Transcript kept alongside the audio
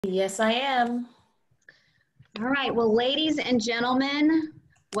Yes, I am. All right, well, ladies and gentlemen,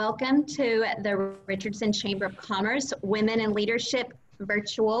 welcome to the Richardson Chamber of Commerce Women in Leadership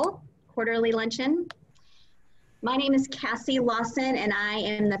Virtual Quarterly Luncheon. My name is Cassie Lawson, and I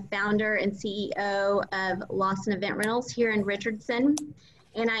am the founder and CEO of Lawson Event Rentals here in Richardson.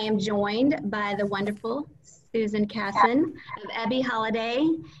 And I am joined by the wonderful Susan Casson of Ebby Holiday.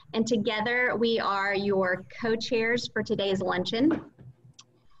 And together we are your co-chairs for today's luncheon.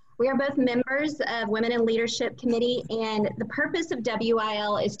 We are both members of Women in Leadership Committee, and the purpose of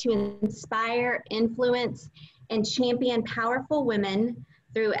WIL is to inspire, influence, and champion powerful women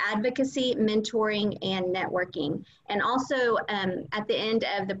through advocacy, mentoring, and networking. And also at the end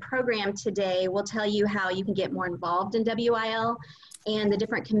of the program today, we'll tell you how you can get more involved in WIL and the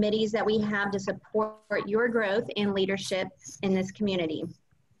different committees that we have to support your growth and leadership in this community.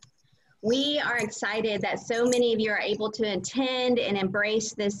 We are excited that so many of you are able to attend and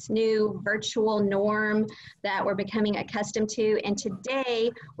embrace this new virtual norm that we're becoming accustomed to. And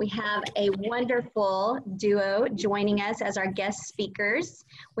today we have a wonderful duo joining us as our guest speakers.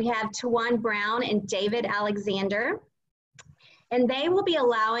 We have Tawan Brown and David Alexander, and they will be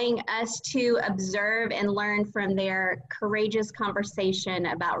allowing us to observe and learn from their courageous conversation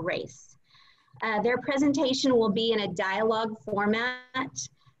about race. Their presentation will be in a dialogue format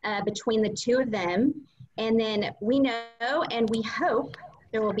between the two of them. And then we know and we hope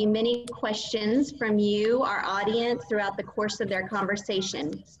there will be many questions from you, our audience, throughout the course of their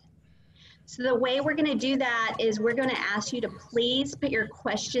conversation. So the way we're gonna do that is we're gonna ask you to please put your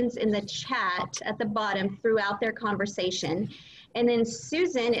questions in the chat at the bottom throughout their conversation. And then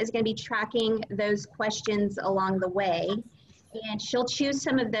Susan is gonna be tracking those questions along the way, and she'll choose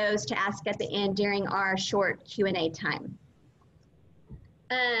some of those to ask at the end during our short Q&A time.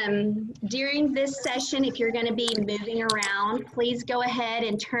 During this session, if you're going to be moving around, please go ahead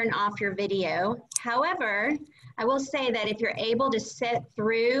and turn off your video. However, I will say that if you're able to sit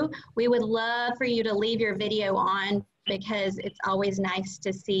through, we would love for you to leave your video on, because it's always nice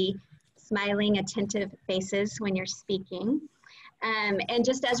to see smiling, attentive faces when you're speaking. And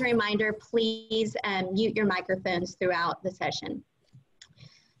just as a reminder, please mute your microphones throughout the session.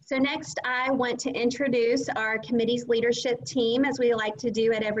 So next, I want to introduce our committee's leadership team, as we like to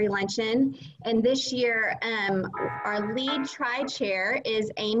do at every luncheon. And this year, our lead tri-chair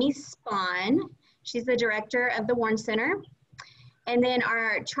is Amy Spahn. She's the director of the Warren Center. And then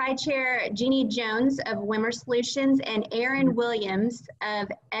our tri-chair, Jeannie Jones of Wimmer Solutions, and Erin Williams of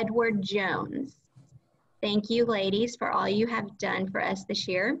Edward Jones. Thank you, ladies, for all you have done for us this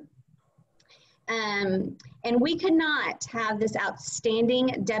year. And we could not have this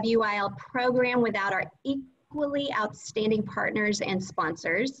outstanding WIL program without our equally outstanding partners and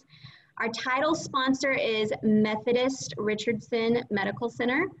sponsors. Our title sponsor is Methodist Richardson Medical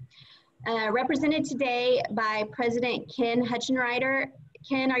Center, represented today by President Ken Hutchenreiter.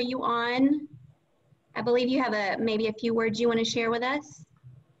 Ken, are you on? I believe you have maybe a few words you want to share with us.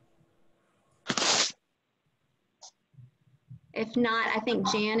 If not, I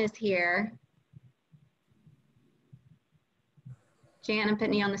think Jan is here. Jan, I'm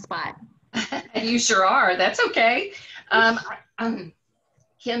putting you on the spot. You sure are. That's okay.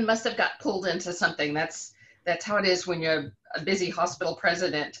 Ken must have got pulled into something. That's how it is when you're a busy hospital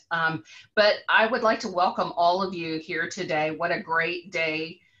president. But I would like to welcome all of you here today. What a great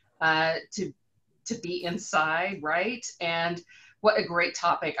day to be inside, right? And what a great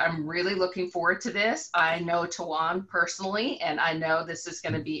topic. I'm really looking forward to this. I know Tawan personally, and I know this is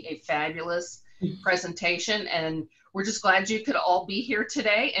going to be a fabulous presentation, and we're just glad you could all be here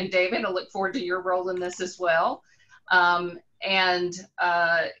today. And David, I look forward to your role in this as well. We're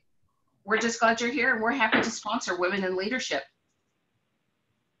just glad you're here, and we're happy to sponsor Women in Leadership.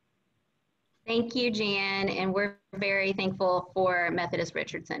 Thank you, Jan, and we're very thankful for Methodist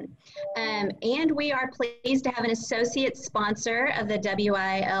Richardson. And we are pleased to have an associate sponsor of the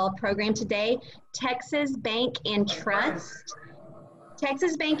WIL program today, Texas Bank and Trust.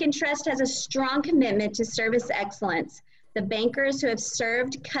 Texas Bank and Trust has a strong commitment to service excellence. The bankers who have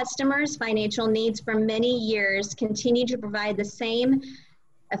served customers' financial needs for many years continue to provide the same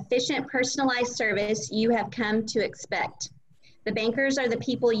efficient, personalized service you have come to expect. The bankers are the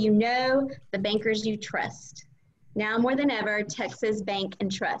people you know, the bankers you trust. Now more than ever, Texas Bank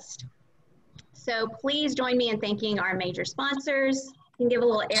and Trust. So please join me in thanking our major sponsors. You can give a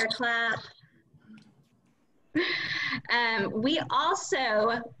little air clap. We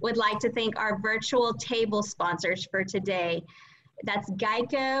also would like to thank our virtual table sponsors for today. That's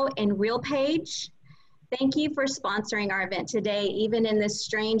Geico and RealPage. Thank you for sponsoring our event today. Even in this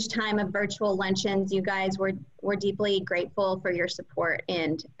strange time of virtual luncheons, you guys we're deeply grateful for your support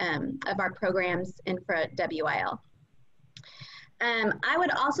and of our programs and for WIL. I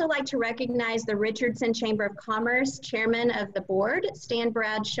would also like to recognize the Richardson Chamber of Commerce Chairman of the Board, Stan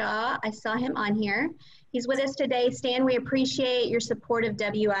Bradshaw. I saw him on here. He's with us today. Stan, we appreciate your support of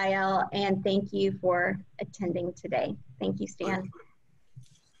WIL and thank you for attending today. Thank you, Stan.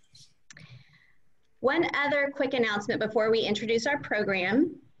 One other quick announcement before we introduce our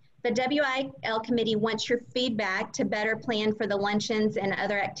program. The WIL committee wants your feedback to better plan for the luncheons and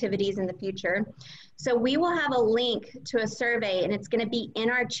other activities in the future. So we will have a link to a survey and it's going to be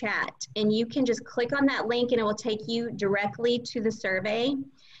in our chat, and you can just click on that link and it will take you directly to the survey.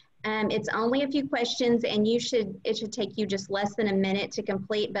 It's only a few questions and it should take you just less than a minute to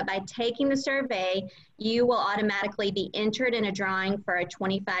complete, but by taking the survey, you will automatically be entered in a drawing for a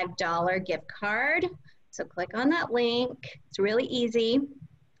 $25 gift card. So click on that link. It's really easy.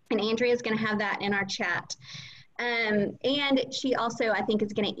 And Andrea is going to have that in our chat. And she also, I think,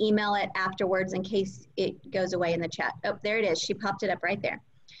 is going to email it afterwards in case it goes away in the chat. Oh, there it is. She popped it up right there.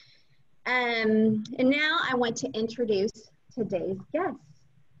 And now I want to introduce today's guest.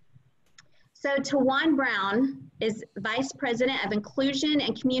 So Taiwan Brown is Vice President of Inclusion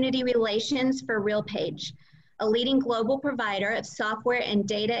and Community Relations for RealPage, a leading global provider of software and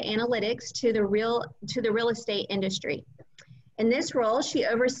data analytics to the real estate industry. In this role, she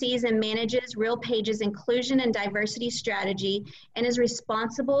oversees and manages RealPage's inclusion and diversity strategy and is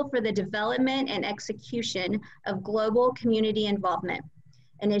responsible for the development and execution of global community involvement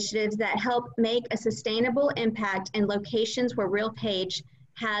initiatives that help make a sustainable impact in locations where RealPage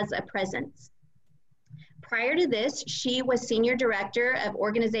has a presence. Prior to this, she was Senior Director of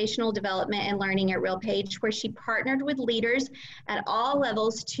Organizational Development and Learning at RealPage, where she partnered with leaders at all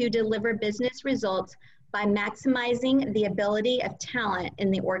levels to deliver business results by maximizing the ability of talent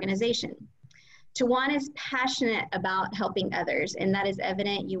in the organization. Tawan is passionate about helping others, and that is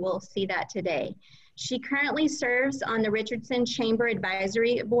evident. You will see that today. She currently serves on the Richardson Chamber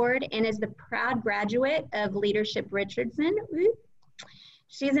Advisory Board and is the proud graduate of Leadership Richardson.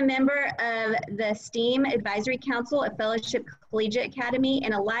 She's a member of the STEAM Advisory Council, a Fellowship Collegiate Academy,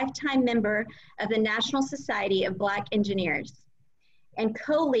 and a lifetime member of the National Society of Black Engineers, and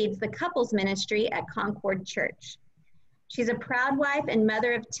co-leads the couples ministry at Concord Church. She's a proud wife and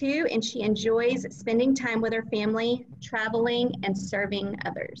mother of two, and she enjoys spending time with her family, traveling, and serving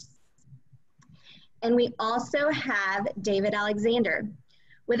others. And we also have David Alexander.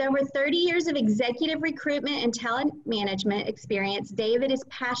 With over 30 years of executive recruitment and talent management experience, David is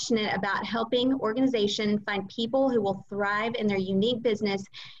passionate about helping organizations find people who will thrive in their unique business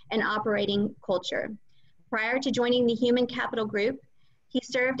and operating culture. Prior to joining the Human Capital Group, he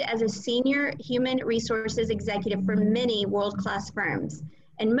served as a senior human resources executive for many world-class firms.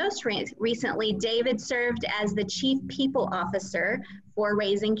 And most recently, David served as the Chief People Officer for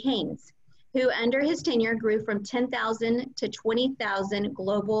Raising Cane's, who under his tenure grew from 10,000 to 20,000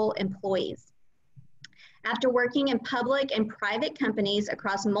 global employees. After working in public and private companies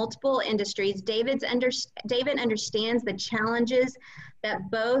across multiple industries, David understands the challenges that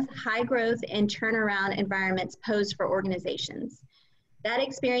both high growth and turnaround environments pose for organizations. That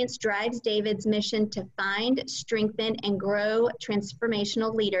experience drives David's mission to find, strengthen, and grow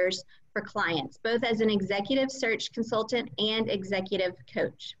transformational leaders for clients, both as an executive search consultant and executive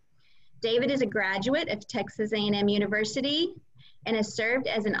coach. David is a graduate of Texas A&M University and has served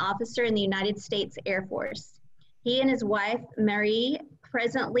as an officer in the United States Air Force. He and his wife, Marie,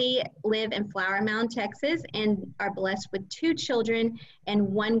 presently live in Flower Mound, Texas, and are blessed with 2 children and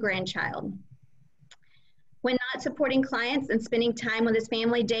 1 grandchild. When not supporting clients and spending time with his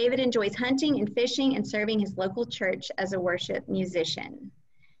family, David enjoys hunting and fishing and serving his local church as a worship musician.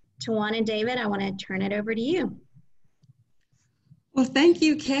 Tawan and David, I want to turn it over to you. Well, thank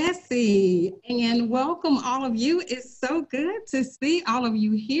you, Cassie, and welcome all of you. It's so good to see all of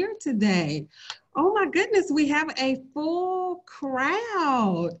you here today. Oh my goodness, we have a full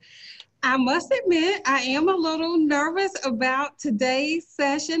crowd. I must admit, I am a little nervous about today's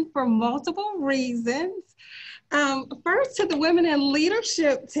session for multiple reasons. First, to the Women in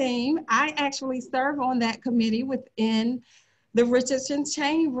Leadership team, I actually serve on that committee within the Richardson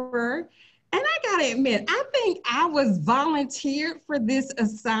Chamber. And I gotta admit, I think I was volunteered for this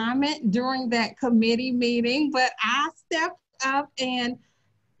assignment during that committee meeting, but I stepped up and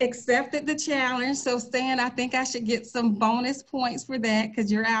accepted the challenge. So Stan, I think I should get some bonus points for that because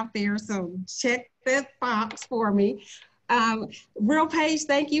you're out there, so check that box for me. RealPage,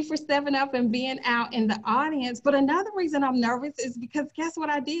 thank you for stepping up and being out in the audience. But another reason I'm nervous is because guess what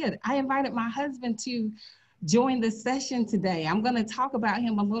I did? I invited my husband to join the session today. I'm going to talk about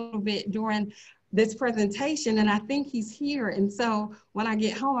him a little bit during this presentation, and I think he's here. And so when I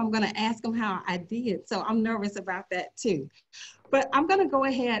get home, I'm going to ask him how I did. So I'm nervous about that too. But I'm going to go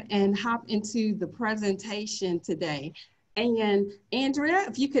ahead and hop into the presentation today. And Andrea,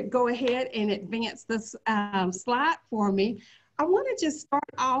 if you could go ahead and advance this slide for me. I want to just start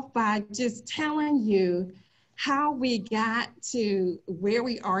off by just telling you how we got to where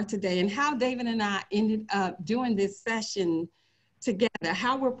we are today and how David and I ended up doing this session together,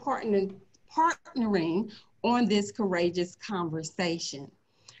 how we're partnering on this courageous conversation.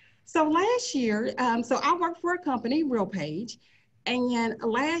 So last year, so I worked for a company, RealPage, and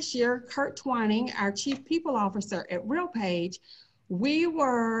last year, Kurt Twining, our Chief People Officer at RealPage, we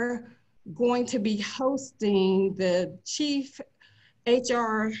were going to be hosting the Chief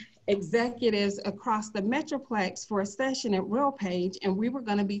HR executives across the Metroplex for a session at RealPage, and we were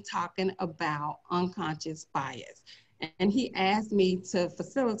going to be talking about unconscious bias. And he asked me to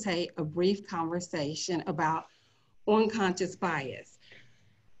facilitate a brief conversation about unconscious bias.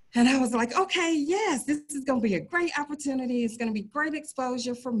 And I was like, okay, yes, this is going to be a great opportunity. It's going to be great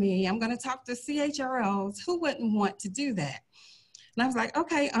exposure for me. I'm going to talk to CHROs. Who wouldn't want to do that? And I was like,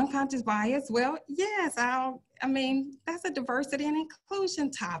 okay, unconscious bias. Well, yes, I mean, that's a diversity and inclusion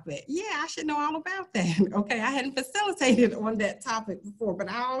topic. Yeah, I should know all about that. Okay, I hadn't facilitated on that topic before, but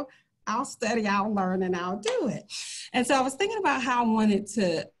I'll study, I'll learn, and I'll do it. And so I was thinking about how I wanted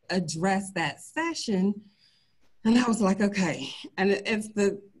to address that session. And I was like, okay, and it's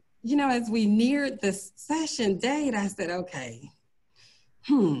you know, as we neared the session date, I said, okay,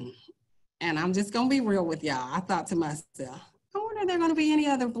 and I'm just going to be real with y'all. I thought to myself, I wonder if there are going to be any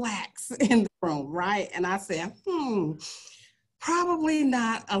other Blacks in the room, right? And I said, probably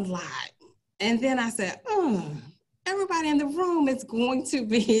not a lot. And then I said, everybody in the room is going to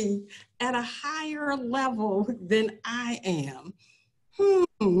be at a higher level than I am.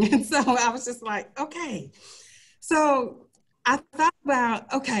 And so I was just like, okay. So I thought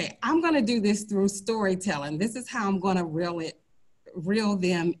about, okay, I'm going to do this through storytelling. This is how I'm going to reel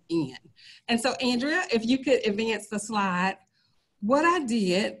them in. And so, Andrea, if you could advance the slide, what I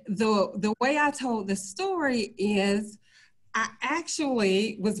did, the way I told the story is I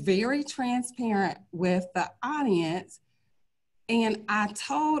actually was very transparent with the audience, and I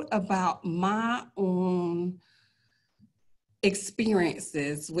told about my own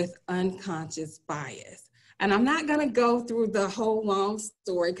experiences with unconscious bias. And I'm not going to go through the whole long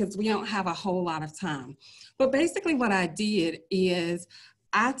story because we don't have a whole lot of time. But basically what I did is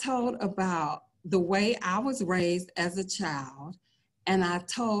I told about the way I was raised as a child, and I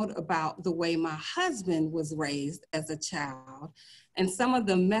told about the way my husband was raised as a child, and some of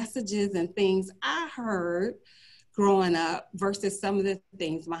the messages and things I heard growing up versus some of the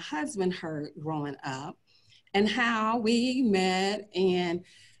things my husband heard growing up, and how we met and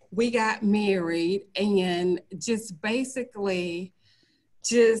we got married, and just basically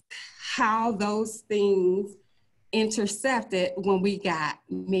just how those things intersected when we got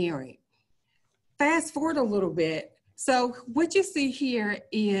married. Fast forward a little bit. So what you see here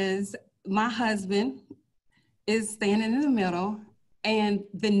is my husband is standing in the middle, and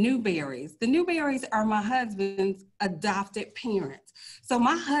the Newberries. The Newberries are my husband's adopted parents. So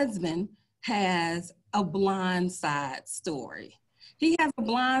my husband has a blind side story. He has a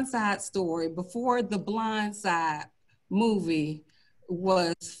Blind Side story before the Blind Side movie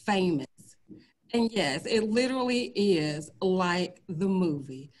was famous. And yes, it literally is like the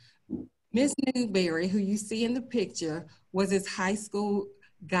movie. Miss Newberry, who you see in the picture, was his high school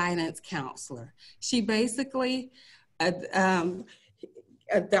guidance counselor. She basically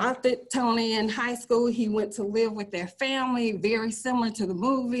adopted Tony in high school. He went to live with their family, very similar to the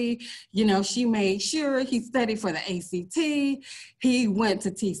movie. You know, she made sure he studied for the ACT. He went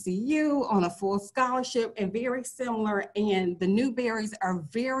to TCU on a full scholarship, and very similar. And the Newberries are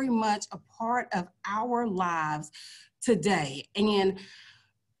very much a part of our lives today. And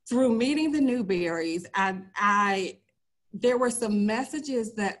through meeting the Newberries, there were some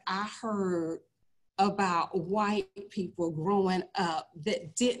messages that I heard about white people growing up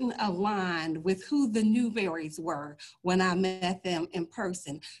that didn't align with who the Newberries were when I met them in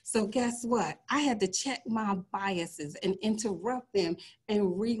person. So guess what? I had to check my biases and interrupt them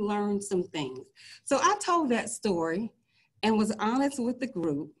and relearn some things. So I told that story and was honest with the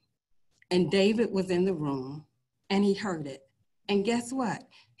group, and David was in the room and he heard it. And guess what?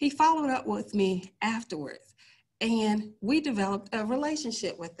 He followed up with me afterwards, and we developed a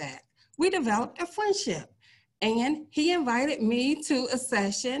relationship with that. We developed a friendship. and he invited me to a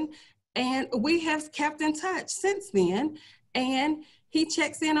session, and we have kept in touch since then. And he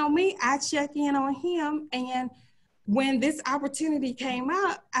checks in on me, I check in on him. And when this opportunity came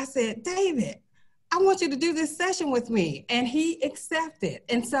up, I said, David, I want you to do this session with me. And he accepted.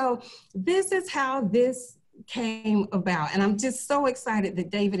 And so this is how this came about. And I'm just so excited that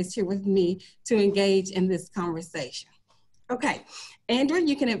David is here with me to engage in this conversation. Okay, Andrew,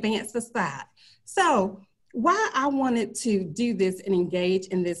 you can advance the slide. So why I wanted to do this and engage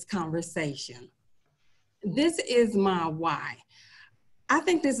in this conversation. This is my why. I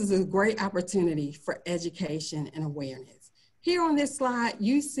think this is a great opportunity for education and awareness. Here on this slide,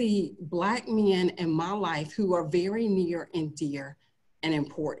 you see Black men in my life who are very near and dear and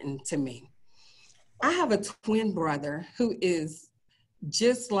important to me. I have a twin brother who is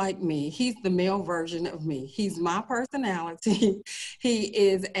just like me. He's the male version of me. He's my personality. He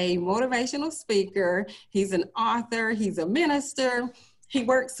is a motivational speaker. He's an author. He's a minister. He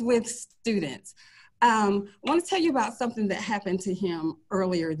works with students. I want to tell you about something that happened to him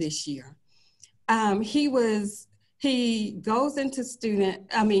earlier this year. He goes into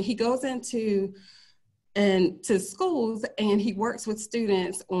schools, and he works with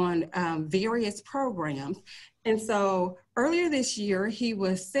students on various programs. And so earlier this year, he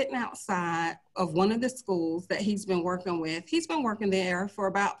was sitting outside of one of the schools that he's been working with. He's been working there for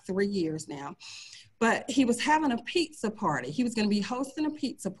about 3 years now, but he was having a pizza party. He was going to be hosting a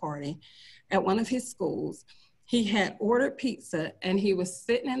pizza party at one of his schools. He had ordered pizza, and he was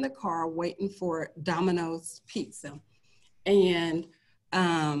sitting in the car waiting for Domino's pizza. And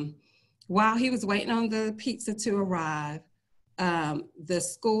while he was waiting on the pizza to arrive, the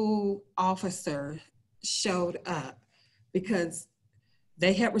school officer showed up because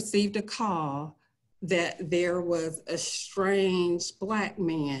they had received a call that there was a strange Black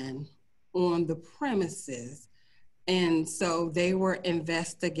man on the premises. And so they were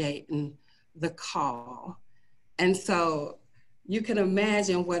investigating the call. And so you can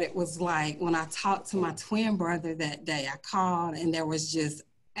imagine what it was like when I talked to my twin brother that day. I called, and there was just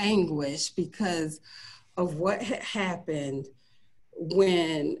anguish because of what had happened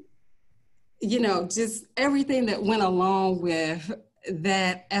when, just everything that went along with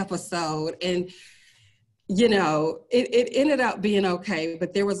that episode. And, it ended up being okay,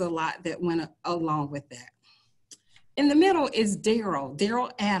 but there was a lot that went along with that. In the middle is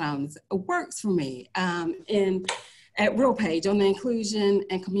Daryl Adams, works for me at RealPage on the Inclusion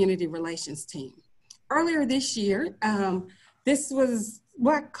and Community Relations team. Earlier this year, COVID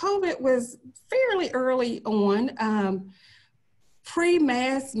was fairly early on,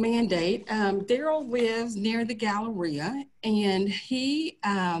 pre-mask mandate. Daryl lives near the Galleria, and he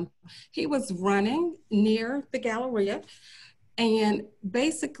was running near the Galleria, and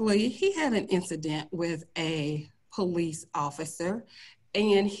basically he had an incident with a police officer,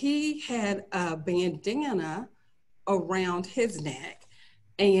 and he had a bandana around his neck,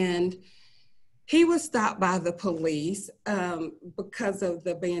 and he was stopped by the police because of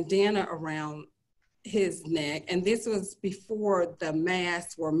the bandana around his neck. And this was before the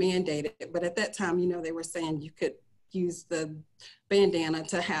masks were mandated, but at that time, they were saying you could use the bandana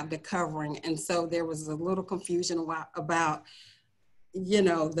to have the covering. And so there was a little confusion about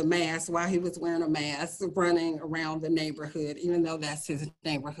the mask, why he was wearing a mask, running around the neighborhood, even though that's his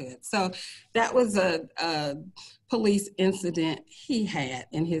neighborhood. So that was a police incident he had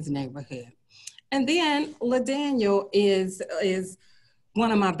in his neighborhood. And then LaDaniel is one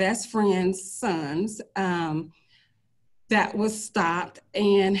of my best friend's sons that was stopped,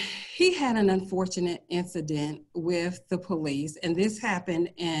 and he had an unfortunate incident with the police. And this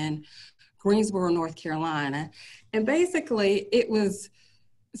happened in Greensboro, North Carolina. And basically it was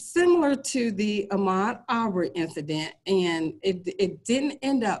similar to the Ahmaud Arbery incident, and it didn't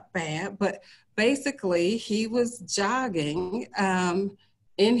end up bad, but basically he was jogging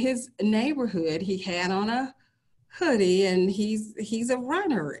in his neighborhood. He had on a hoodie, and he's a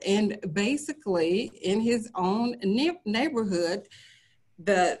runner, and basically in his own neighborhood,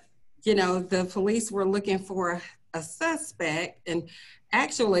 the police were looking for a suspect, and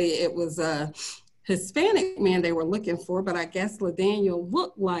actually it was a Hispanic man they were looking for, but I guess LaDaniel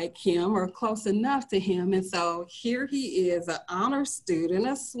looked like him or close enough to him. And so here he is, an honor student,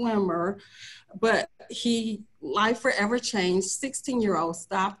 a swimmer, but life forever changed, 16-year-old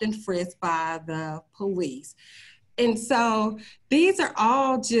stopped and frisked by the police. And so these are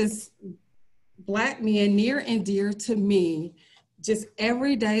all just Black men near and dear to me, just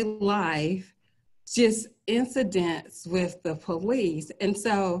everyday life, just incidents with the police. And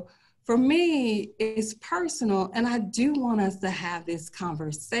so for me, it's personal, and I do want us to have this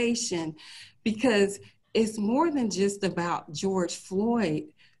conversation because it's more than just about George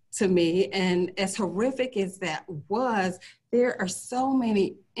Floyd to me. And as horrific as that was, there are so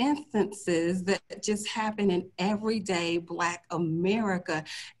many instances that just happen in everyday Black America.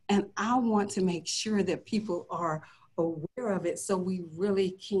 And I want to make sure that people are aware of it so we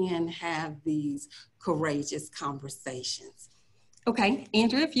really can have these courageous conversations. Okay,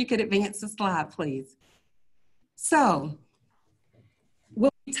 Andrea, if you could advance the slide, please. So,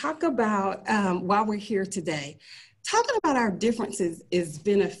 what we talk about while we're here today, talking about our differences is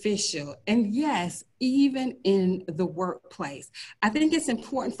beneficial. And yes, even in the workplace. I think it's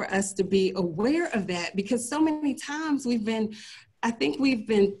important for us to be aware of that because so many times we've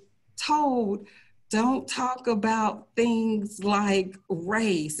been told, don't talk about things like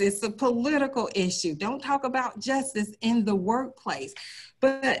race. It's a political issue. Don't talk about justice in the workplace.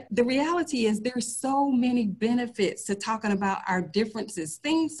 But the reality is there's so many benefits to talking about our differences,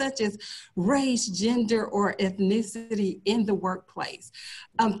 things such as race, gender, or ethnicity in the workplace.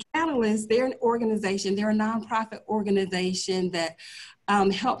 Catalyst, they're an organization, they're a nonprofit organization that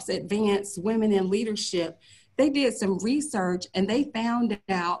helps advance women in leadership. They did some research and they found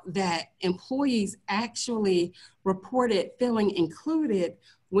out that employees actually reported feeling included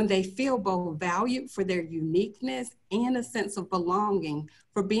when they feel both valued for their uniqueness and a sense of belonging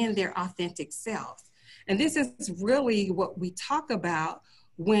for being their authentic selves. And this is really what we talk about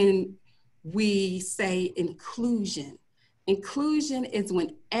when we say inclusion. Inclusion is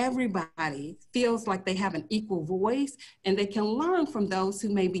when everybody feels like they have an equal voice and they can learn from those who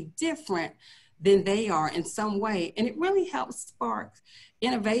may be different than they are in some way. And it really helps spark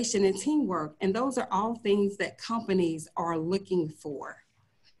innovation and teamwork. And those are all things that companies are looking for.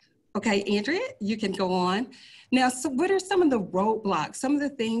 Okay, Andrea, you can go on. Now, so what are some of the roadblocks, some of the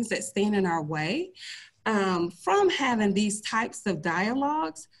things that stand in our way from having these types of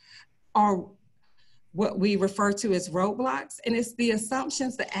dialogues are what we refer to as roadblocks. And it's the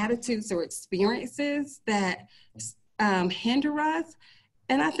assumptions, the attitudes or experiences that hinder us.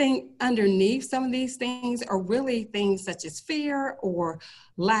 And I think underneath some of these things are really things such as fear or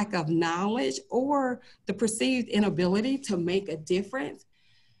lack of knowledge or the perceived inability to make a difference.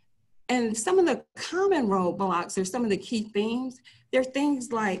 And some of the common roadblocks or some of the key themes, they're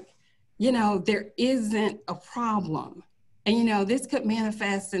things like, there isn't a problem. And, this could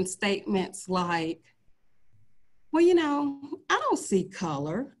manifest in statements like, well, I don't see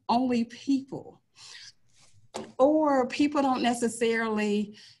color, only people. Or people don't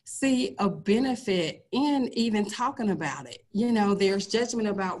necessarily see a benefit in even talking about it. There's judgment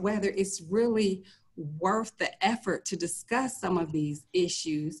about whether it's really worth the effort to discuss some of these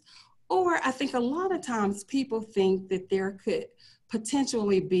issues. Or I think a lot of times people think that there could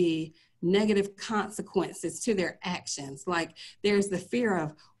potentially be negative consequences to their actions. Like there's the fear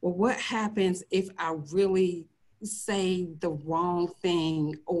of, well, what happens if I really say the wrong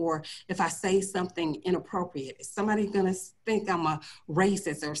thing, or if I say something inappropriate? Is somebody gonna think I'm a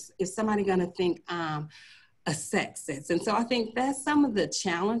racist, or is somebody gonna think I'm a sexist? And so I think that's some of the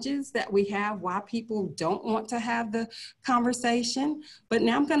challenges that we have, why people don't want to have the conversation. But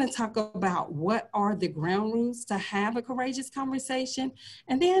now I'm gonna talk about what are the ground rules to have a courageous conversation.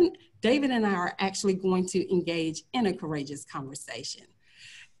 And then David and I are actually going to engage in a courageous conversation.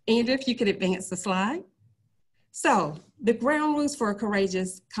 Andrew, if you could advance the slide. So the ground rules for a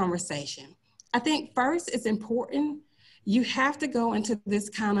courageous conversation. I think first it's important, you have to go into this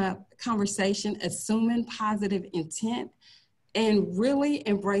kind of conversation assuming positive intent and really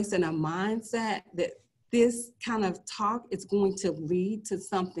embracing a mindset that this kind of talk is going to lead to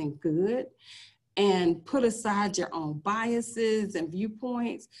something good, and put aside your own biases and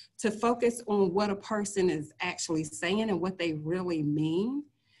viewpoints to focus on what a person is actually saying and what they really mean.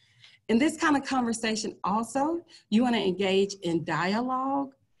 In this kind of conversation also, you want to engage in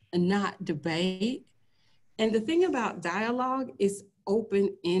dialogue and not debate. And the thing about dialogue is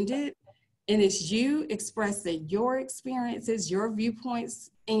open-ended, and it's you expressing your experiences, your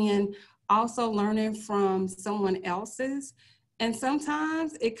viewpoints, and also learning from someone else's. And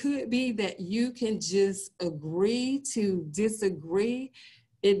sometimes it could be that you can just agree to disagree.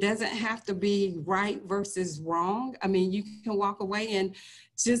 It doesn't have to be right versus wrong. I mean, you can walk away and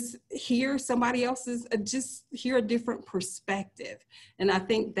just hear somebody else's, just hear a different perspective. And I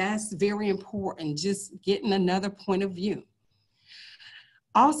think that's very important, just getting another point of view.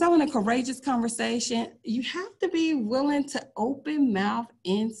 Also, in a courageous conversation, you have to be willing to open mouth,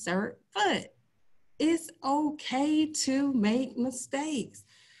 insert foot. It's okay to make mistakes.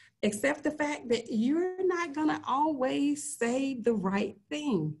 Accept the fact that you're not gonna always say the right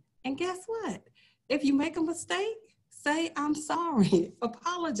thing. And guess what? If you make a mistake, Say, I'm sorry,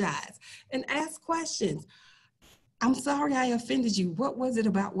 apologize, and ask questions. I'm sorry I offended you. What was it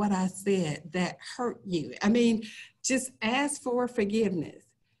about what I said that hurt you? I mean, just ask for forgiveness.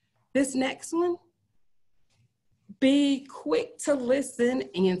 This next one, be quick to listen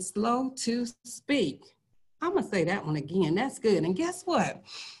and slow to speak. I'm going to say that one again. That's good. And guess what?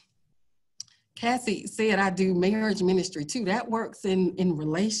 Cassie said I do marriage ministry too. That works in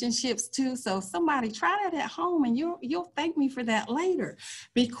relationships too. So somebody try that at home and you'll thank me for that later.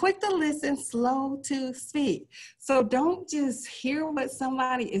 Be quick to listen, slow to speak. So don't just hear what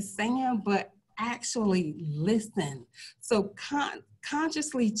somebody is saying, but actually listen. So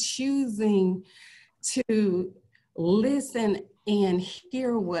consciously choosing to listen and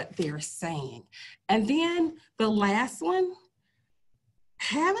hear what they're saying. And then the last one,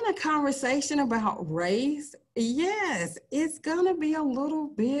 having a conversation about race, yes, it's gonna be a little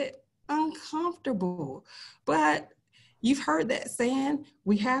bit uncomfortable, but you've heard that saying,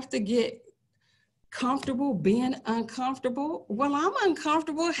 we have to get comfortable being uncomfortable. Well, I'm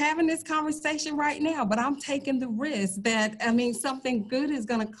uncomfortable having this conversation right now, but I'm taking the risk that, I mean, something good is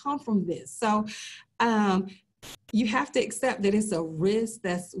gonna come from this. So you have to accept that it's a risk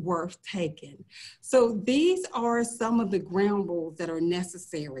that's worth taking. So these are some of the ground rules that are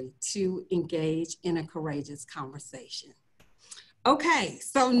necessary to engage in a courageous conversation. Okay,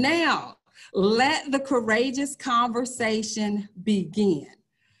 so now let the courageous conversation begin.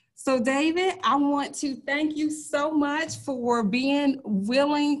 So David, I want to thank you so much for being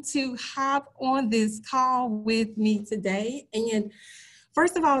willing to hop on this call with me today. And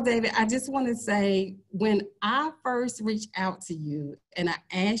first of all, David, I just want to say, when I first reached out to you and I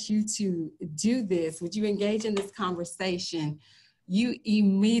asked you to do this, would you engage in this conversation? You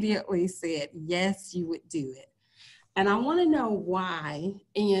immediately said, yes, you would do it. And I want to know why,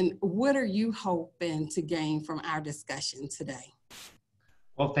 and what are you hoping to gain from our discussion today?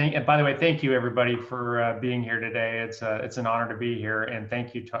 Well, and by the way, thank you everybody for being here today. It's an honor to be here, and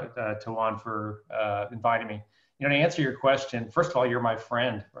thank you, Taiwan, for inviting me. You know, to answer your question, first of all, you're my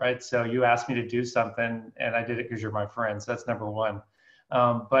friend, right? So you asked me to do something, and I did it because you're my friend. So that's number one.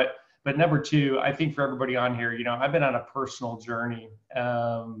 But number two, I think for everybody on here, you know, I've been on a personal journey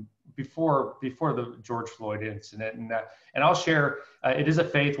before the George Floyd incident, and I'll share. It is a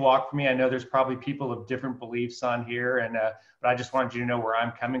faith walk for me. I know there's probably people of different beliefs on here, but I just wanted you to know where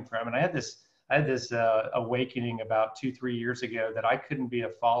I'm coming from. And I had this awakening about 2-3 years ago that I couldn't be a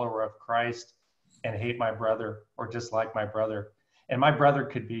follower of Christ and hate my brother or dislike my brother. And my brother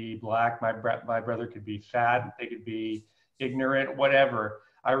could be black, my brother could be fat, they could be ignorant, whatever.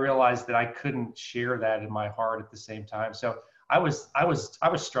 I realized that I couldn't share that in my heart at the same time. So I was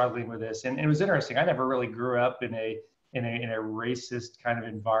struggling with this, and it was interesting. I never really grew up in a racist kind of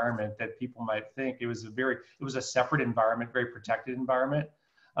environment that people might think. It was a separate environment, very protected environment.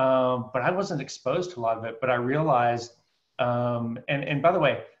 But I wasn't exposed to a lot of it. But I realized, and by the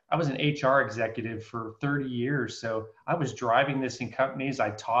way, I was an HR executive for 30 years. So I was driving this in companies.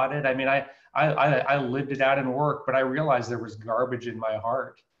 I taught it. I mean, I lived it out in work, but I realized there was garbage in my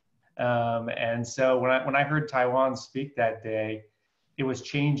heart. And so when I heard Taiwan speak that day, it was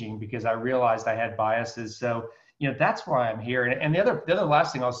changing because I realized I had biases. So, you know, that's why I'm here. And the other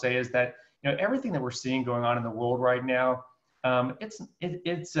last thing I'll say is that, you know, everything that we're seeing going on in the world right now, it's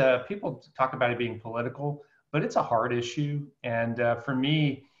people talk about it being political, but it's a hard issue. And for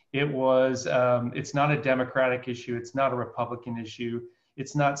me, it's not a Democratic issue. It's not a Republican issue.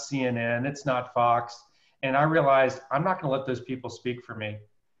 It's not CNN. It's not Fox. And I realized I'm not going to let those people speak for me.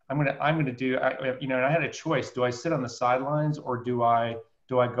 I'm going to do, you know, and I had a choice. Do I sit on the sidelines, or do I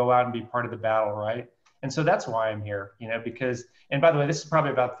go out and be part of the battle, right? And so that's why I'm here, you know, because, and by the way, this is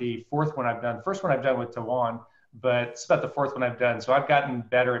probably about the fourth one I've done. First one I've done with Taiwan, but it's about the fourth one I've done. So I've gotten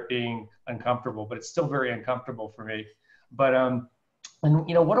better at being uncomfortable, but it's still very uncomfortable for me. But, and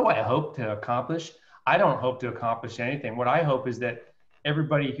you know, what do I hope to accomplish? I don't hope to accomplish anything. What I hope is that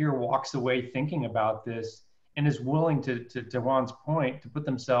everybody here walks away thinking about this and is willing to Juan's point, to put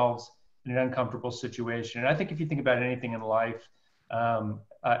themselves in an uncomfortable situation. And I think if you think about anything in life,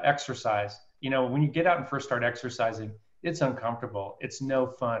 exercise, you know, when you get out and first start exercising, it's uncomfortable. It's no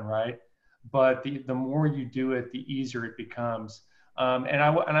fun, right? But the more you do it, the easier it becomes. And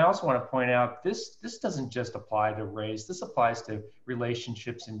I also want to point out, this doesn't just apply to race. This applies to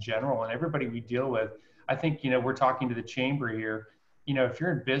relationships in general and everybody we deal with. I think, you know, we're talking to the chamber here. You know, if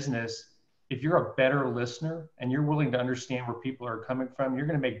you're in business, if you're a better listener and you're willing to understand where people are coming from, you're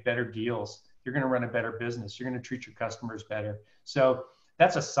going to make better deals. You're going to run a better business. You're going to treat your customers better. So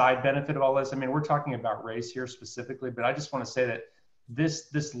that's a side benefit of all this. I mean, we're talking about race here specifically, but I just want to say that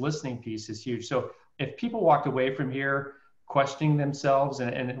this listening piece is huge. So if people walked away from here questioning themselves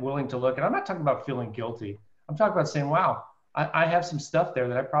and willing to look, and I'm not talking about feeling guilty. I'm talking about saying, wow, I have some stuff there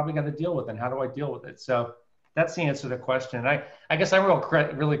that I probably got to deal with, and how do I deal with it? So that's the answer to the question. I guess I'm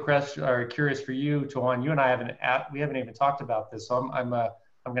really curious for you, Tawan. You and I we haven't even talked about this, so I'm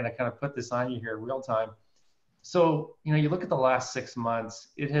going to kind of put this on you here real time. So, you look at the last 6 months,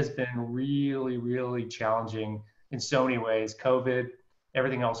 it has been really, really challenging in so many ways. COVID,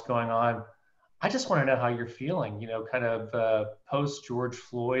 everything else going on. I just want to know how you're feeling, kind of post George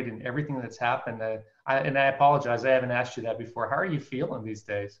Floyd and everything that's happened. And I apologize, I haven't asked you that before. How are you feeling these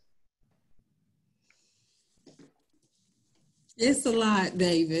days? It's a lot,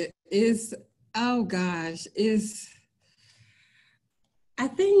 David. Oh gosh, I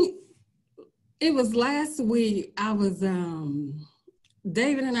think it was last week.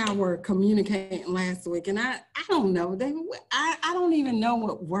 David and I were communicating last week, and I don't know, David, I don't even know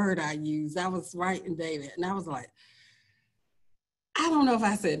what word I used. I was writing David, and I was like, I don't know if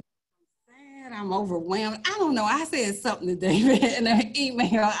I said sad, I'm overwhelmed. I don't know. I said something to David in an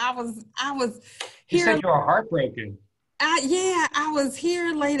email. I was here. You said you were heartbroken. I was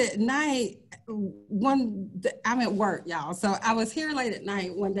here late at night. I'm at work, y'all. So I was here late at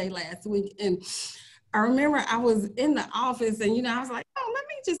night one day last week, and I remember I was in the office, and I was like, oh, let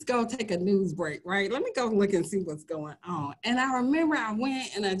me just go take a news break, right? Let me go look and see what's going on. And I remember I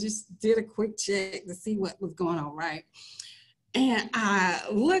went and I just did a quick check to see what was going on, right? And I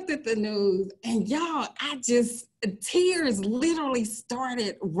looked at the news, and y'all, tears literally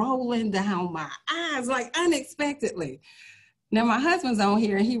started rolling down my eyes, like unexpectedly. Now, my husband's on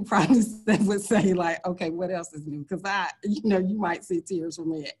here, and he probably would say, like, okay, what else is new? Because you might see tears from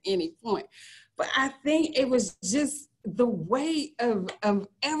me at any point. But I think it was just the weight of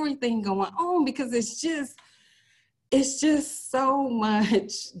everything going on, because it's just so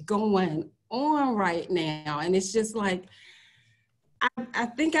much going on right now. And it's just like, I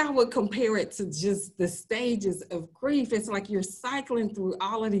think I would compare it to just the stages of grief. It's like you're cycling through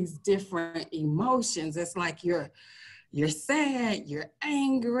all of these different emotions. It's like you're sad, you're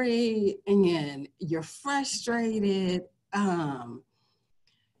angry, and you're frustrated.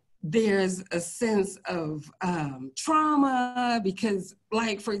 There's a sense of trauma because,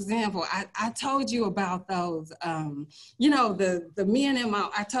 like, for example, I told you about those, the men in my,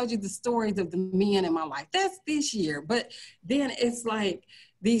 I told you the stories of the men in my life. That's this year. But then it's like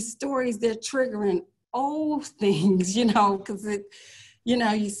these stories, they're triggering old things, because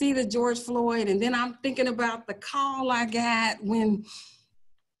you see the George Floyd, and then I'm thinking about the call I got when,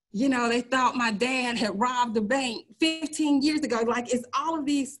 they thought my dad had robbed the bank 15 years ago. Like, it's all of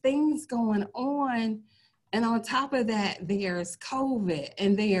these things going on. And on top of that, there's COVID,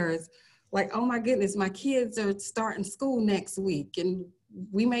 and there's like, oh my goodness, my kids are starting school next week, and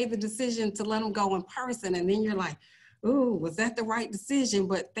we made the decision to let them go in person. And then you're like, ooh, was that the right decision?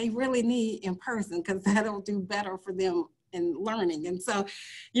 But they really need in person, because that'll do better for them in learning. And so,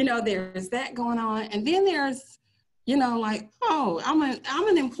 there's that going on. And then there's, like, oh, I'm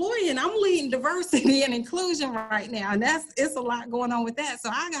an employee, and I'm leading diversity and inclusion right now. And it's a lot going on with that. So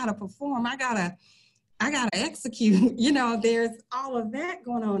I got to perform. I got to execute. There's all of that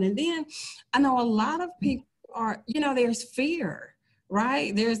going on. And then I know a lot of people are, there's fear,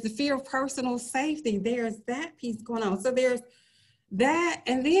 right? There's the fear of personal safety. There's that piece going on. So there's that.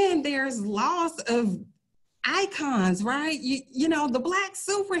 And then there's loss of icons, right? The Black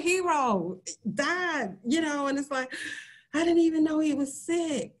superhero died, and it's like, I didn't even know he was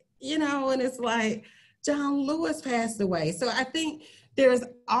sick, and it's like John Lewis passed away. So I think there's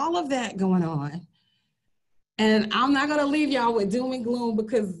all of that going on. And I'm not going to leave y'all with doom and gloom,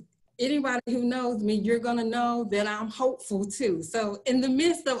 because anybody who knows me, you're going to know that I'm hopeful too. So in the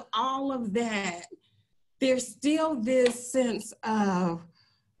midst of all of that, there's still this sense of,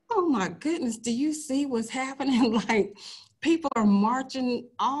 oh my goodness, do you see what's happening? Like, people are marching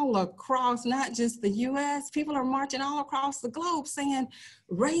all across, not just the US, people are marching all across the globe saying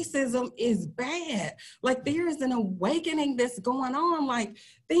racism is bad. Like, there is an awakening that's going on, like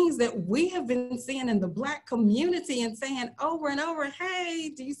things that we have been seeing in the Black community and saying over and over,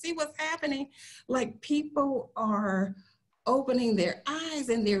 hey, do you see what's happening? Like, people are opening their eyes,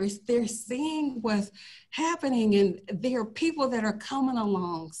 and they're seeing what's happening, and there are people that are coming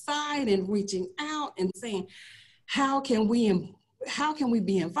alongside and reaching out and saying, how can we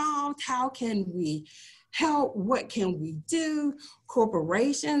be involved? How can we help? What can we do?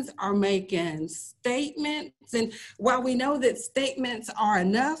 Corporations are making statements, and while we know that statements are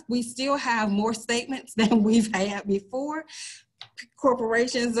enough, we still have more statements than we've had before.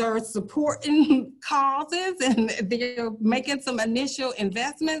 corporations are supporting causes and they're making some initial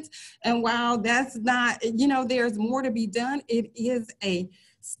investments. And while that's not, you know, there's more to be done, it is a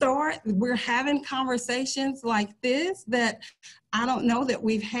start. We're having conversations like this that I don't know that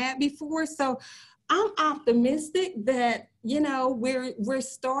we've had before. So I'm optimistic that, you know, we're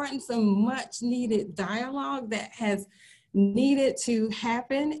starting some much needed dialogue that has needed to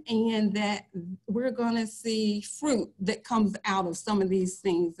happen, and that we're going to see fruit that comes out of some of these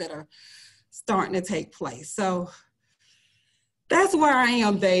things that are starting to take place. So that's where I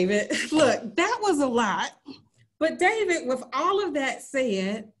am, David. Look, that was a lot. But David, with all of that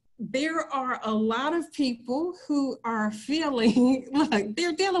said, there are a lot of people who are feeling, look,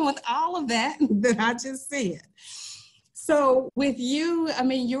 they're dealing with all of that I just said. So with you, I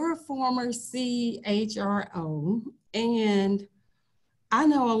mean, you're a former CHRO, and I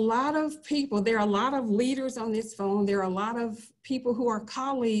know a lot of people, there are a lot of leaders on this phone, there are a lot of people who are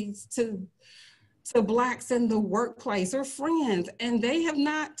colleagues to Blacks in the workplace or friends, and they have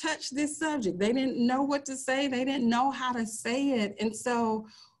not touched this subject. They didn't know what to say. They didn't know how to say it. And so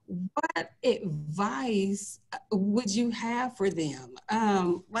what advice would you have for them?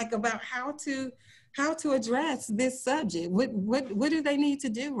 Like about how to address this subject? What do they need to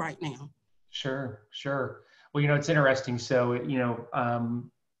do right now? Sure. Well, you know, it's interesting. So, you know,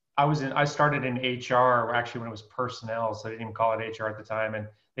 I started in HR actually when it was personnel, so I didn't even call it HR at the time, and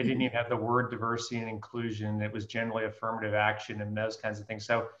they didn't even have the word diversity and inclusion. It was generally affirmative action and those kinds of things.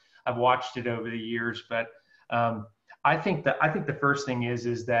 So I've watched it over the years, but I think the first thing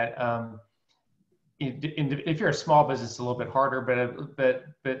is that if you're a small business, it's a little bit harder,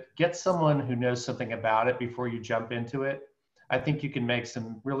 but get someone who knows something about it before you jump into it. I think you can make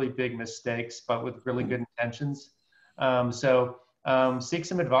some really big mistakes, but with really good intentions. Seek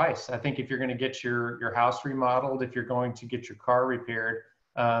some advice. I think if you're going to get your house remodeled, if you're going to get your car repaired,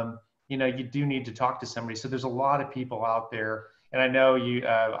 you know, you do need to talk to somebody. So there's a lot of people out there, and I know you.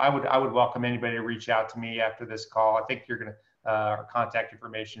 I would welcome anybody to reach out to me after this call. I think you're going to our contact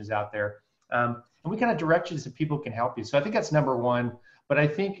information is out there, and we kind of direct you to some people who can help you. So I think that's number one. But I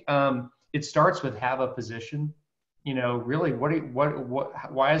think it starts with have a position. You know, really,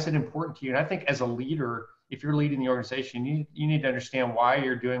 why is it important to you? And I think as a leader, if you're leading the organization, you need to understand why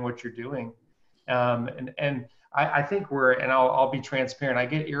you're doing what you're doing. I think I'll be transparent. I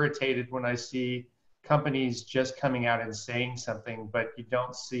get irritated when I see companies just coming out and saying something, but you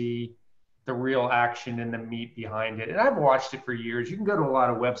don't see the real action and the meat behind it. And I've watched it for years. You can go to a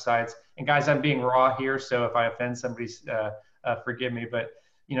lot of websites, and guys, I'm being raw here, so if I offend somebody, forgive me. But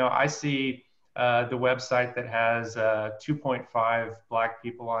you know, I see the website that has 2.5 Black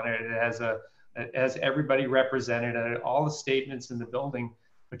people on it. It has everybody represented and all the statements in the building,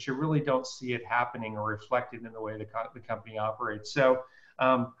 but you really don't see it happening or reflected in the way the company operates. So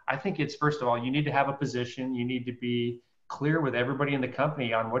I think it's, first of all, you need to have a position. You need to be clear with everybody in the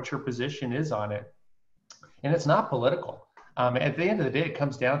company on what your position is on it. And it's not political. At the end of the day, it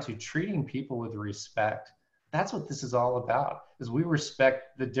comes down to treating people with respect. That's what this is all about, is we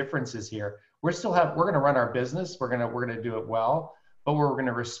respect the differences here. We're going to run our business. We're going to do it well, but we're going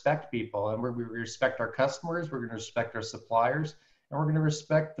to respect people, and we respect our customers. We're going to respect our suppliers, and we're going to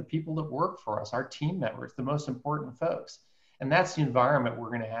respect the people that work for us, our team members, the most important folks. And that's the environment we're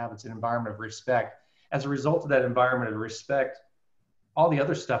going to have. It's an environment of respect. As a result of that environment of respect, all the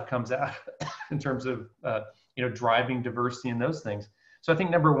other stuff comes out in terms of you know, driving diversity and those things. So I think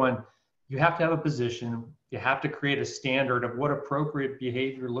number one, you have to have a position. You have to create a standard of what appropriate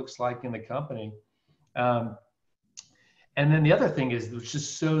behavior looks like in the company. And then the other thing is, which is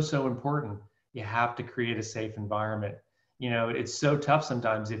so important, you have to create a safe environment. You know, it's so tough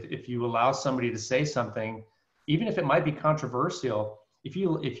sometimes if you allow somebody to say something, even if it might be controversial, if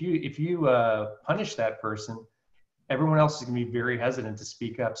you punish that person, everyone else is going to be very hesitant to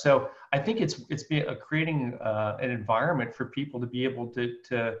speak up. So I think it's creating an environment for people to be able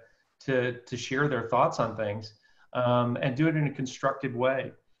to share their thoughts on things and do it in a constructive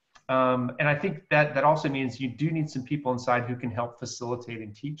way. And I think that also means you do need some people inside who can help facilitate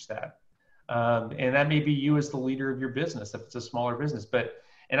and teach that. And that may be you as the leader of your business, if it's a smaller business.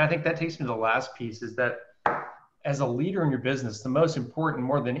 And I think that takes me to the last piece, is that as a leader in your business, the most important,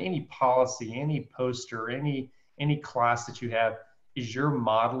 more than any policy, any poster, any class that you have, is you're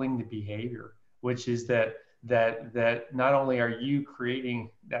modeling the behavior, which is that not only are you creating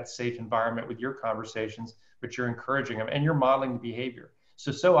that safe environment with your conversations, but you're encouraging them and you're modeling the behavior.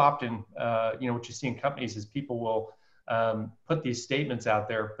 So often, you know, what you see in companies is people will put these statements out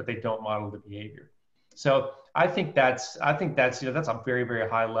there, but they don't model the behavior. So I think that's, you know, that's a very, very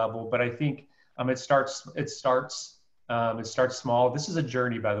high level, but I think it starts It starts small. This is a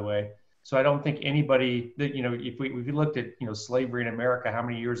journey, by the way. So I don't think anybody that, if we looked at, slavery in America, how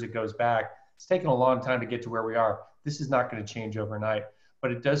many years it goes back, it's taken a long time to get to where we are. This is not going to change overnight,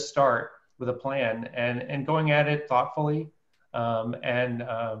 but it does start with a plan and going at it thoughtfully and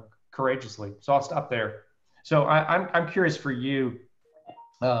courageously. So I'll stop there. So I'm curious for you,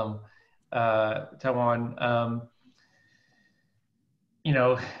 Taiwan,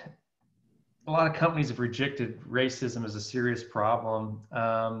 a lot of companies have rejected racism as a serious problem.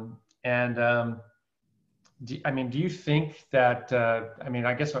 Do you think that,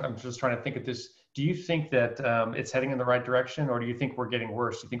 I guess I'm just trying to think of this. Do you think that it's heading in the right direction, or do you think we're getting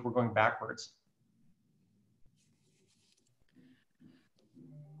worse? Do you think we're going backwards?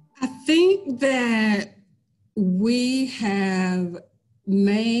 I think that we have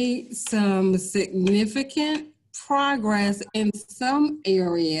made some significant progress in some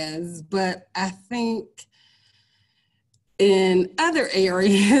areas, but I think in other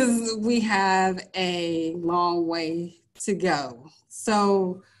areas we have a long way to go.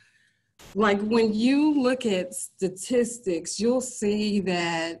 So, like when you look at statistics, you'll see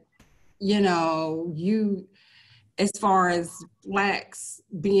that, as far as Blacks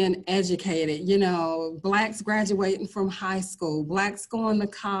being educated, Blacks graduating from high school, Blacks going to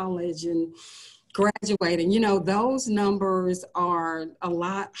college and graduating, those numbers are a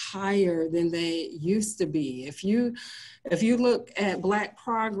lot higher than they used to be. If you look at Black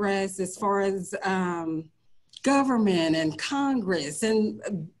progress as far as government and Congress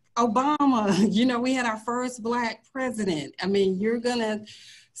and Obama, we had our first Black president. You're gonna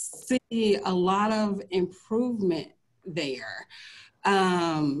see a lot of improvement there.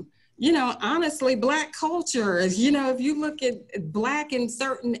 Honestly, Black culture is, if you look at Black in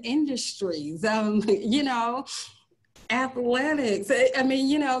certain industries, athletics,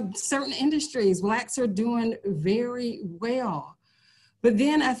 certain industries, Blacks are doing very well. But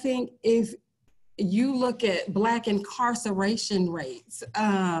then I think if you look at Black incarceration rates,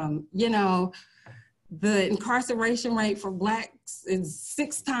 the incarceration rate for Blacks is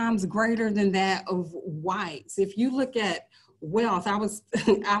 6 times greater than that of whites. If you look at wealth, I was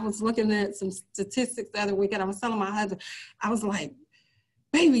looking at some statistics the other week, and I was telling my husband, I was like,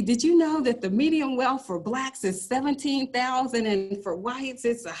 baby, did you know that the median wealth for Blacks is $17,000 and for whites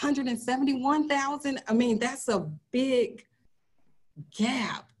it's $171,000? That's a big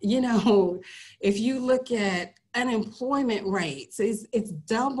gap. If you look at unemployment rates, it's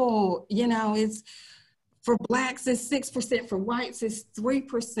double. It's for Blacks it's 6%, for whites it's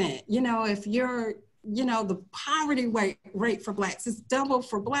 3%. If you're the poverty rate for Blacks is double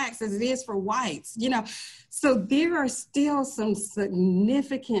for Blacks as it is for whites, So there are still some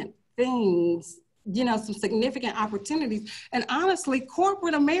significant things, some significant opportunities. And honestly,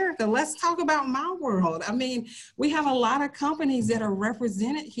 corporate America, let's talk about my world. We have a lot of companies that are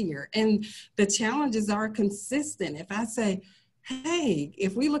represented here, and the challenges are consistent. If I say, hey,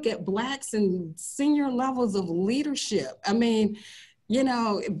 if we look at Blacks in senior levels of leadership, the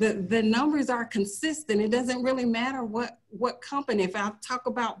numbers are consistent. It doesn't really matter what company. If I talk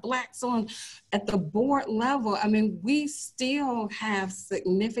about Blacks at the board level, we still have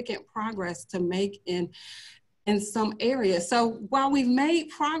significant progress to make in some areas. So while we've made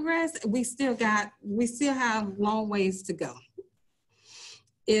progress, we still have long ways to go.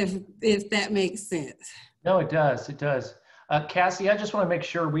 If that makes sense. No, it does. It does. Cassie, I just want to make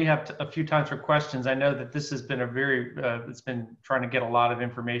sure we have a few times for questions. I know that this has been it's been trying to get a lot of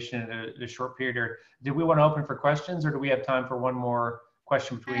information in a short period here. Do we want to open for questions, or do we have time for one more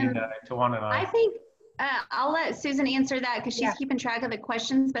question between Taiwan and I? I think I'll let Susan answer that because she's keeping track of the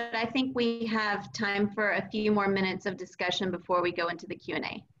questions, but I think we have time for a few more minutes of discussion before we go into the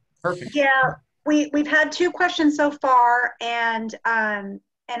Q&A. Perfect. Yeah, we've had 2 questions so far, and I'll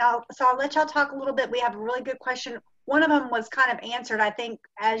let y'all talk a little bit. We have a really good question. One of them was kind of answered, I think,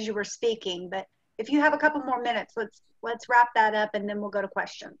 as you were speaking, but if you have a couple more minutes, let's wrap that up and then we'll go to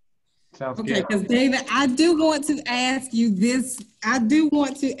questions. Sounds okay, good. because David, I do want to ask you this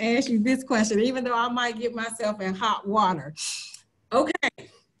question, even though I might get myself in hot water. Okay,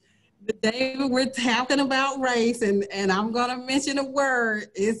 David, we're talking about race, and I'm gonna mention a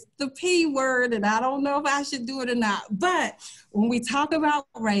word. It's the P word, and I don't know if I should do it or not, but when we talk about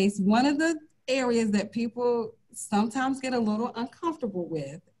race, one of the areas that people sometimes get a little uncomfortable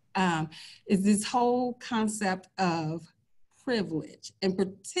with is this whole concept of privilege, and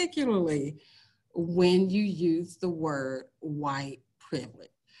particularly when you use the word white privilege.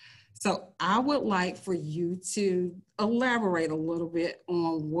 So I would like for you to elaborate a little bit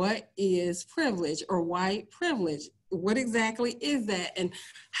on what is privilege or white privilege. What exactly is that, and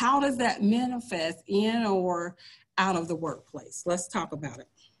how does that manifest in or out of the workplace? Let's talk about it.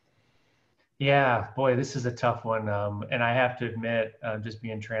 Yeah, boy, this is a tough one. And I have to admit, just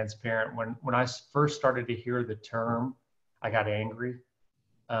being transparent, when I first started to hear the term, I got angry.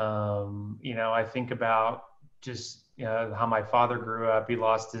 I think about just how my father grew up. He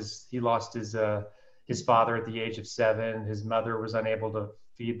lost his father at the age of 7. His mother was unable to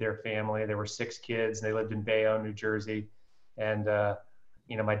feed their family. There were 6 kids, and they lived in Bayonne, New Jersey. And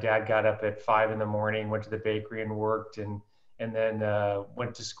my dad got up at 5 in the morning, went to the bakery and worked, and then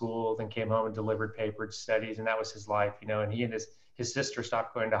went to school, then came home and delivered paper studies, and that was his life. And he and his sister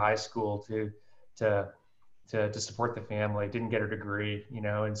stopped going to high school to support the family, didn't get her degree,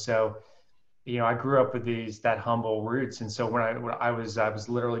 and so, I grew up with that humble roots. And so when I was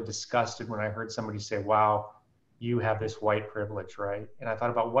literally disgusted when I heard somebody say, wow, you have this white privilege, right? And I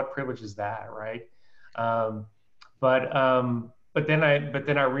thought about, what privilege is that, right? But then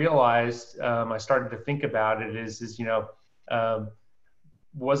I realized, I started to think about it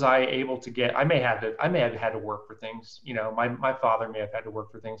was I able to get, I may have had to work for things, my father may have had to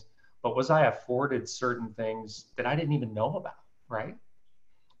work for things, but was I afforded certain things that I didn't even know about, right?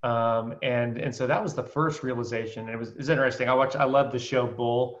 And so that was the first realization. And it's interesting. I love the show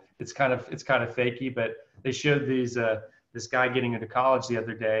Bull. It's kind of fakey, but they showed this guy getting into college the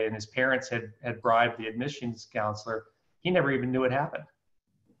other day, and his parents had bribed the admissions counselor. He never even knew it happened.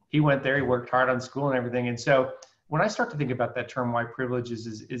 He went there, he worked hard on school and everything. And so when I start to think about that term, white privilege,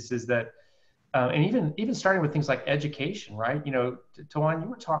 is that, and even starting with things like education, right? Tawan, you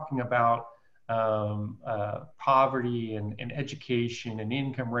were talking about poverty and education and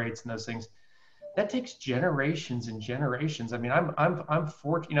income rates and those things. That takes generations and generations. I mean, I'm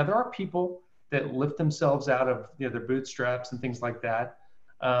fortunate. There are people that lift themselves out of their bootstraps and things like that.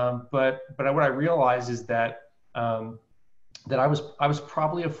 But what I realize is that that I was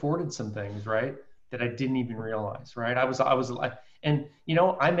probably afforded some things, right, that I didn't even realize, right? I was like, and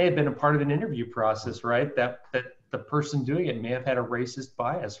I may have been a part of an interview process, right, that the person doing it may have had a racist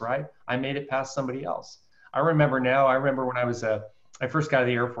bias, right? I made it past somebody else. I remember when I first got out of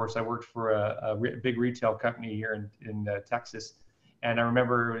the Air Force, I worked for a big retail company here in Texas. And I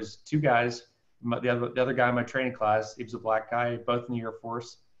remember it was 2 guys, the other guy in my training class, he was a black guy, both in the Air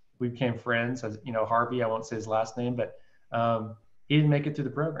Force. We became friends. Harvey, I won't say his last name, but he didn't make it through the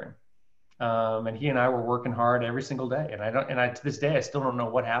program. And he and I were working hard every single day. And to this day, I still don't know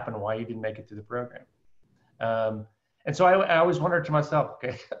what happened, why he didn't make it through the program. And so I always wondered to myself,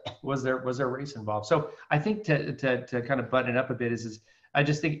 okay, was there race involved? So I think to kind of button it up a bit is I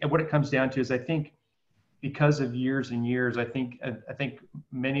just think what it comes down to is, I think because of years and years, I think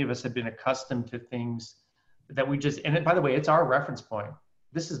many of us have been accustomed to things that we just, and by the way, it's our reference point.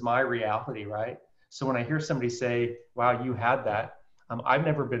 This is my reality, right? So when I hear somebody say, wow, you had that, I've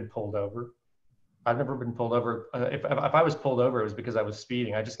never been pulled over. I've never been pulled over. If I was pulled over, it was because I was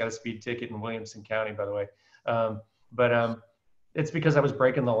speeding. I just got a speed ticket in Williamson County, by the way. But it's because I was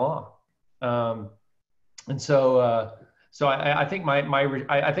breaking the law. And so I think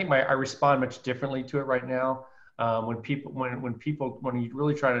I respond much differently to it right now. When you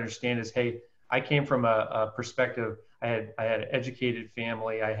really try to understand is, hey, I came from a perspective. I had an educated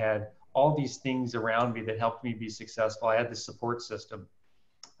family. I had all these things around me that helped me be successful. I had this support system.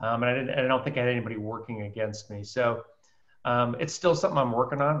 And I don't think I had anybody working against me. So it's still something I'm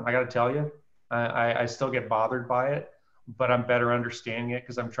working on. I got to tell you, I still get bothered by it, but I'm better understanding it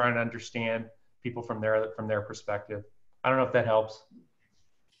because I'm trying to understand people from their perspective. I don't know if that helps.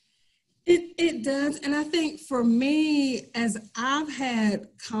 It does. And I think for me, as I've had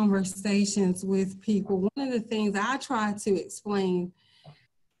conversations with people, one of the things I try to explain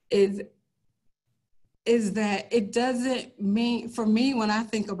is that it doesn't mean, for me, when I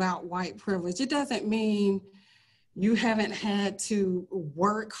think about white privilege, it doesn't mean you haven't had to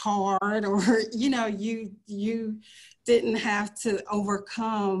work hard, or you didn't have to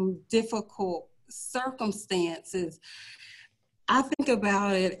overcome difficult circumstances. I think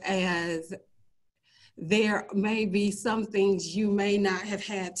about it as there may be some things you may not have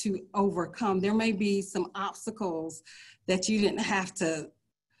had to overcome. There may be some obstacles that you didn't have to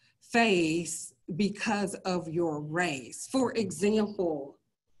face because of your race. For example,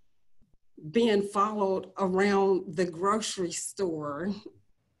 being followed around the grocery store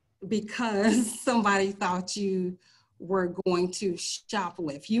because somebody thought you were going to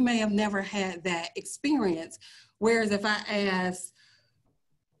shoplift. You may have never had that experience. Whereas if I ask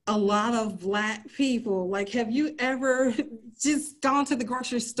a lot of Black people, like, have you ever just gone to the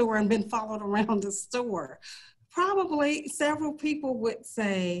grocery store and been followed around the store? Probably several people would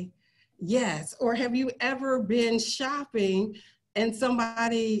say yes. Or have you ever been shopping and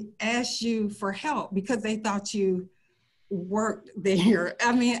somebody asked you for help because they thought you worked there.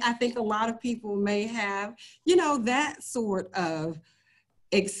 I mean, I think a lot of people may have, you know, that sort of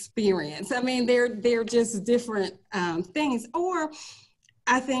experience. I mean, they're just different things. Or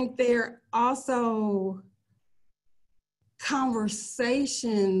I think they're also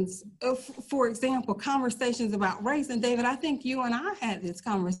conversations, for example, conversations about race. And David, I think you and I had this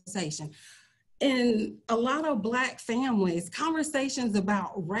conversation. In a lot of Black families, conversations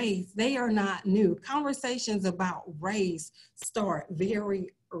about race, they are not new. Conversations about race start very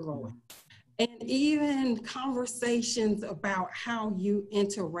early. And even conversations about how you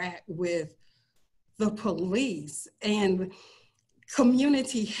interact with the police and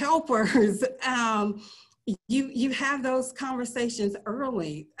community helpers, you have those conversations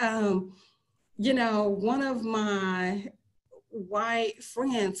early. You know, one of my white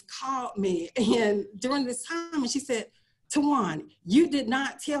friends called me and during this time, and she said, "Tawan, you did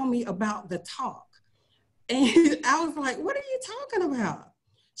not tell me about the talk." And I was like, "What are you talking about?"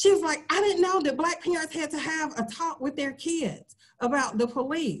 She was like, "I didn't know that Black parents had to have a talk with their kids about the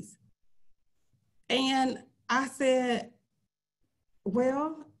police." And I said,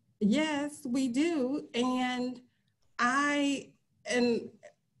 "Well, yes, we do." And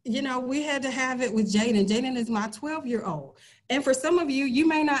you know, we had to have it with Jaden. Jaden is my 12-year-old. And for some of you, you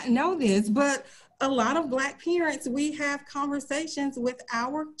may not know this, but a lot of Black parents, we have conversations with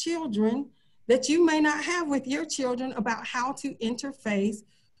our children that you may not have with your children about how to interface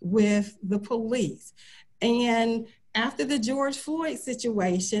with the police. And after the George Floyd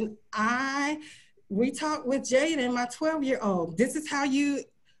situation, we talked with Jaden, my 12-year-old. This is how you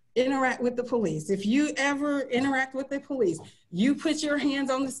interact with the police. If you ever interact with the police, you put your hands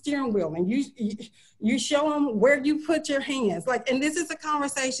on the steering wheel and you show them where you put your hands. Like, and this is a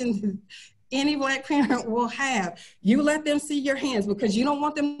conversation any Black parent will have. You let them see your hands because you don't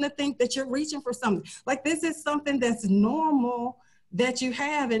want them to think that you're reaching for something. Like, this is something that's normal that you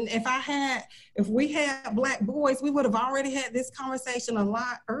have. And if we had Black boys, we would have already had this conversation a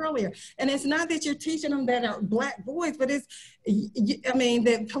lot earlier. And it's not that you're teaching them that are Black boys, but I mean,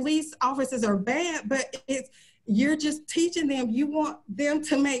 that police officers are bad, but you're just teaching them. You want them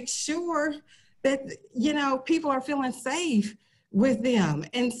to make sure that, you know, people are feeling safe with them.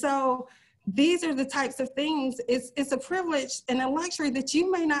 And so these are the types of things. It's a privilege and a luxury that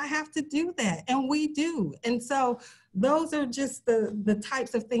you may not have to do that, and we do. And so those are just the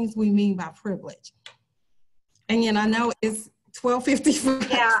types of things we mean by privilege. And I know it's 12:55.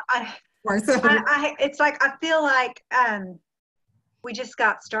 Yeah, it's like I feel like we just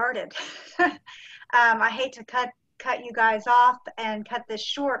got started. I hate to cut you guys off and cut this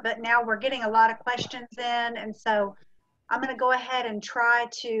short, but now we're getting a lot of questions in, and so I'm going to go ahead and try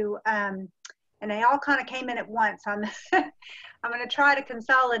to, and they all kind of came in at once. I'm going to try to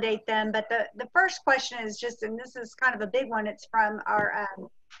consolidate them, but the first question is just, and this is kind of a big one, it's from our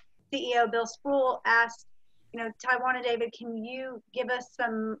CEO, Bill Sproul, asked, you know, Taiwan and David, can you give us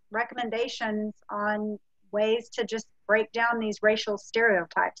some recommendations on ways to just break down these racial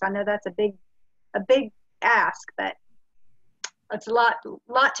stereotypes? I know that's a big ask, but it's a lot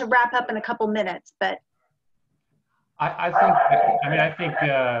to wrap up in a couple minutes, but I think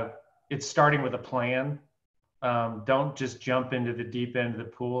it's starting with a plan. Don't just jump into the deep end of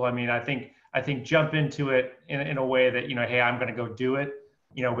the pool. I mean, I think jump into it in a way that, you know, hey, I'm going to go do it,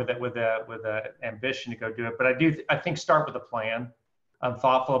 you know, with a ambition to go do it. But I think start with a plan. I'm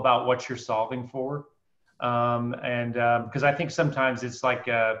thoughtful about what you're solving for. Because I think sometimes it's like,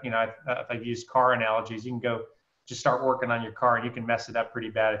 you know, if I've used car analogies, you can go just start working on your car and you can mess it up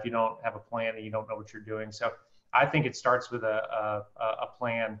pretty bad if you don't have a plan and you don't know what you're doing. So I think it starts with a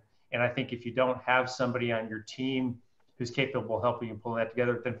plan. And I think if you don't have somebody on your team who's capable of helping you pull that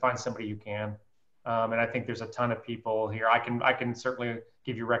together, then find somebody you can. And I think there's a ton of people here. I can certainly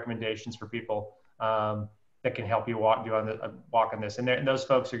give you recommendations for people that can help you walk on this. And those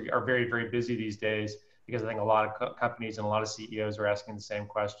folks are very, very busy these days because I think a lot of companies and a lot of CEOs are asking the same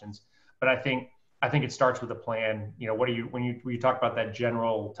questions. But I think it starts with a plan. You know, when you talk about that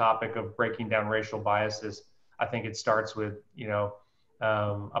general topic of breaking down racial biases, I think it starts with, you know,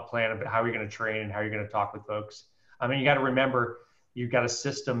 a plan of how you're going to train and how you're going to talk with folks. I mean, you got to remember, you've got a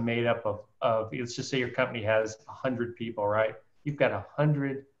system made up of let's just say your company has 100 people, right? You've got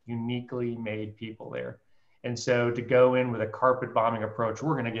 100 uniquely made people there. And so to go in with a carpet bombing approach,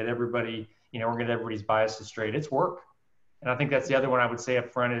 we're going to get everybody, you know, we're going to get everybody's biases straight. It's work. And I think that's the other one I would say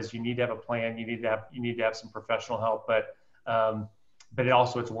up front is you need to have a plan. You need to have some professional help, but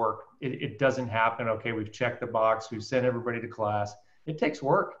it's work. It doesn't happen. Okay, we've checked the box. We've sent everybody to class. It takes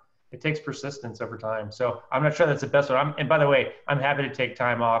work. it takes persistence over time. So I'm not sure that's the best one. And by the way, I'm happy to take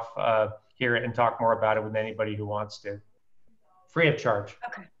time off here and talk more about it with anybody who wants to, free of charge.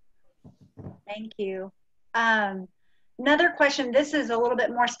 Okay. Thank you. Another question, this is a little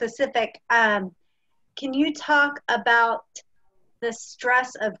bit more specific. Can you talk about the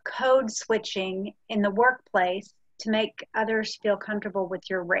stress of code switching in the workplace to make others feel comfortable with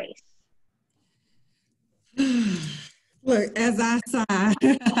your race? Look, as I sigh,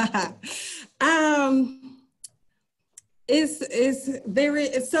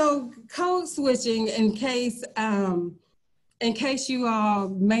 so code switching, in case you all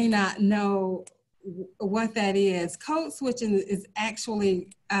may not know what that is. Code switching is actually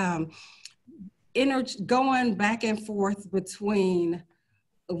going back and forth between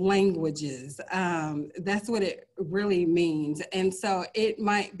languages. That's what it really means. And so it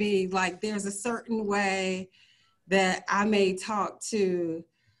might be like there's a certain way that I may talk to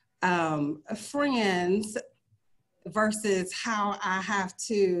friends versus how I have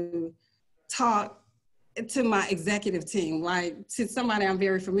to talk to my executive team, like to somebody I'm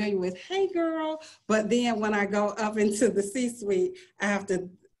very familiar with, hey girl, but then when I go up into the C-suite, I have to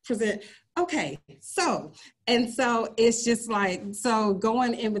present, okay, so it's just like, so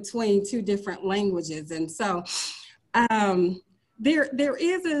going in between two different languages. And so there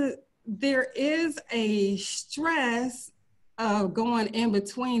is a stress of going in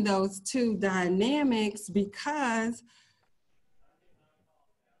between those two dynamics, because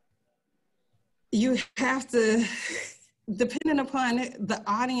you have to, depending upon the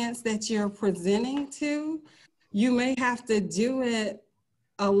audience that you're presenting to, you may have to do it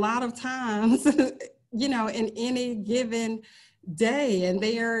a lot of times, you know, in any given day. And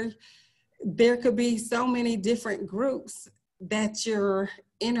there could be so many different groups that you're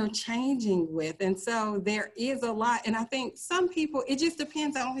interchanging with. And so there is a lot. And I think some people, it just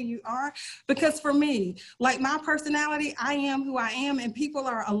depends on who you are. Because for me, like my personality, I am who I am, and people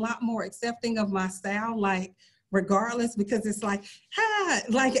are a lot more accepting of my style, like regardless, because it's like,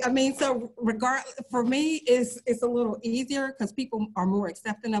 so regardless, for me, it's a little easier because people are more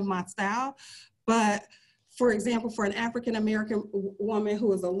accepting of my style. But for example, for an African-American woman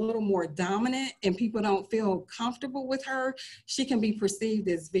who is a little more dominant and people don't feel comfortable with her, she can be perceived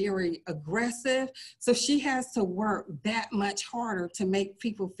as very aggressive. So she has to work that much harder to make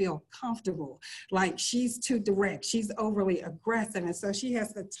people feel comfortable. Like she's too direct, she's overly aggressive. And so she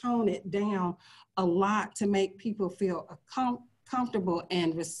has to tone it down a lot to make people feel comfortable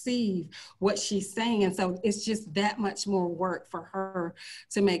and receive what she's saying. And so it's just that much more work for her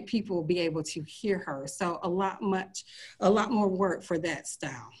to make people be able to hear her. So a lot more work for that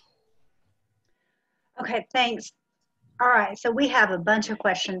style. Okay, thanks. All right, so we have a bunch of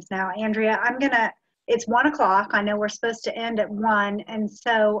questions now. Andrea, it's 1 o'clock. I know we're supposed to end at 1. And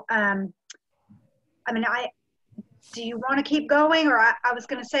so, do you want to keep going? Or I was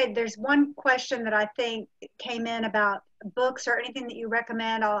going to say, there's one question that I think came in about books or anything that you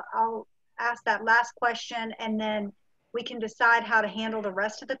recommend. I'll ask that last question, and then we can decide how to handle the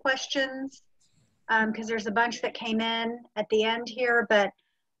rest of the questions, because there's a bunch that came in at the end here. But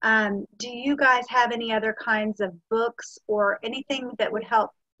do you guys have any other kinds of books or anything that would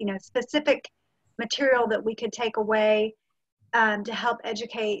help, specific material that we could take away to help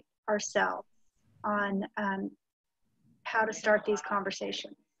educate ourselves on how to start these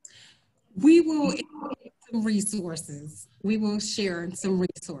conversations? We will some resources. We will share some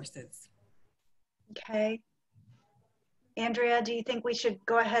resources. Okay. Andrea, do you think we should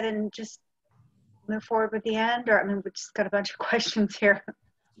go ahead and just move forward with the end? Or, we just got a bunch of questions here.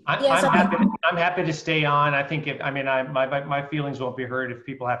 I'm happy to stay on. I think my feelings won't be hurt if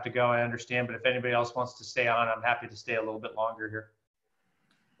people have to go, I understand. But if anybody else wants to stay on, I'm happy to stay a little bit longer here.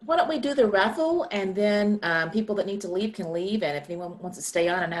 Why don't we do the raffle, and then people that need to leave can leave, and if anyone wants to stay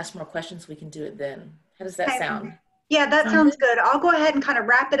on and ask more questions, we can do it then. How does that sound? Yeah, that sounds good. I'll go ahead and kind of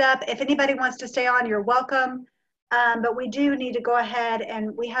wrap it up. If anybody wants to stay on, you're welcome. But we do need to go ahead,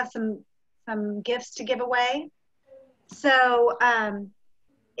 and we have some gifts to give away. So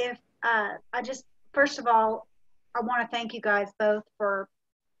first of all, I want to thank you guys both for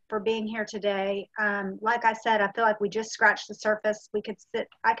being here today. Like I said, I feel like we just scratched the surface.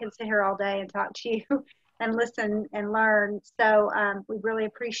 I could sit here all day and talk to you and listen and learn. So we really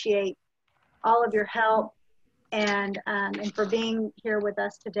appreciate all of your help and for being here with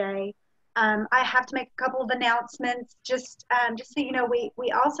us today. I have to make a couple of announcements. Just so you know,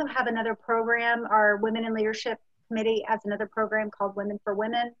 we also have another program. Our Women in Leadership Committee has another program called Women for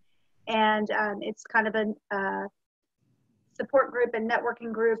Women. And it's kind of a support group and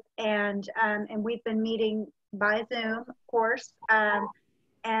networking group, and we've been meeting by Zoom, of course,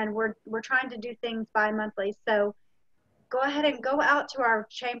 and we're trying to do things bi-monthly. So go ahead and go out to our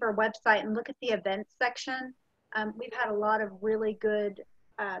chamber website and look at the events section. We've had a lot of really good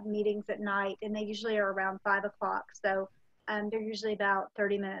meetings at night, and they usually are around 5 o'clock. So they're usually about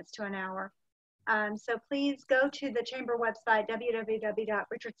 30 minutes to an hour. So please go to the chamber website,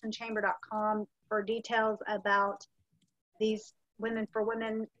 www.richardsonchamber.com, for details about these Women for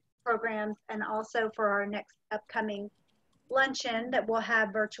Women programs, and also for our next upcoming luncheon that we'll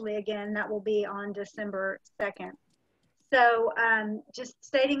have virtually again. That will be on December 2nd. So just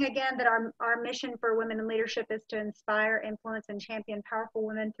stating again that our mission for women in leadership is to inspire, influence, and champion powerful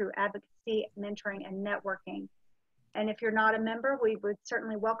women through advocacy, mentoring, and networking. And if you're not a member, we would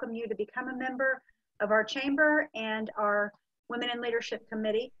certainly welcome you to become a member of our chamber and our Women in Leadership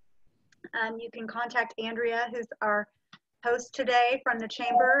Committee. You can contact Andrea, who's our host today from the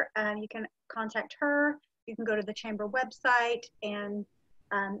chamber. You can contact her. You can go to the chamber website, and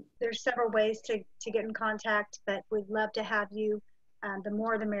there's several ways to get in contact, but we'd love to have you. The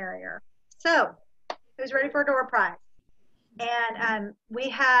more the merrier. So who's ready for a door prize? And we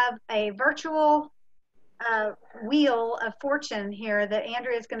have a virtual wheel of fortune here that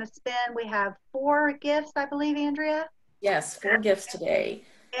Andrea is going to spin. We have 4 gifts, I believe, Andrea? Yes, 4 gifts today.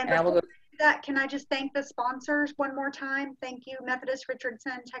 And before we do that, can I just thank the sponsors one more time? Thank you, Methodist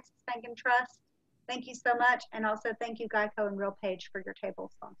Richardson, Texas Bank and Trust. Thank you so much. And also thank you, Geico and RealPage, for your table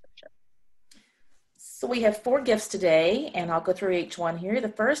sponsorship. So we have 4 gifts today, and I'll go through each one here. The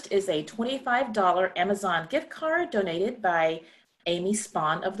first is a $25 Amazon gift card donated by Amy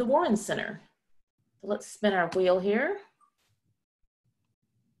Spahn of the Warren Center. So let's spin our wheel here.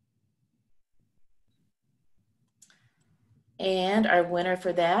 And our winner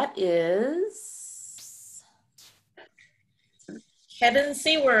for that is Kevin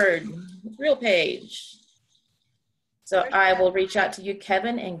Seward, RealPage. So I will reach out to you,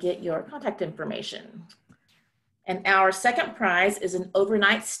 Kevin, and get your contact information. And our second prize is an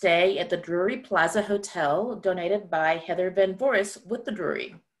overnight stay at the Drury Plaza Hotel, donated by Heather Van Voris with the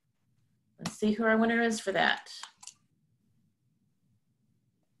Drury. Let's see who our winner is for that.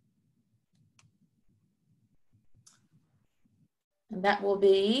 And that will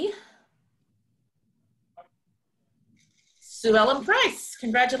be Sue Ellen Price.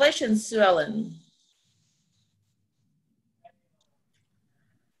 Congratulations, Sue Ellen.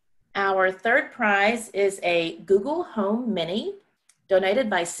 Our third prize is a Google Home Mini, donated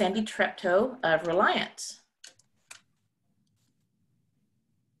by Sandy Treptow of Reliant.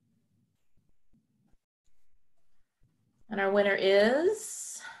 And our winner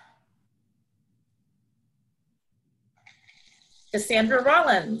is Cassandra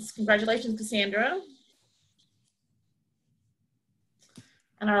Rollins. Congratulations, Cassandra.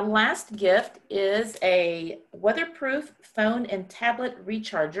 And our last gift is a weatherproof phone and tablet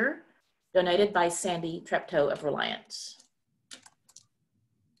recharger, donated by Sandy Treptow of Reliant.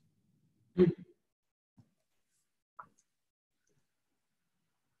 And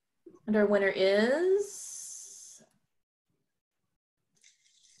our winner is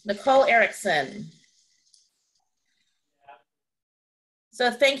Nicole Erickson. So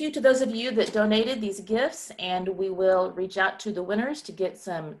thank you to those of you that donated these gifts, and we will reach out to the winners to get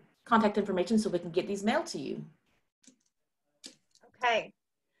some contact information so we can get these mailed to you. Okay.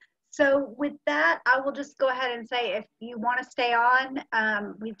 So with that, I will just go ahead and say, if you want to stay on,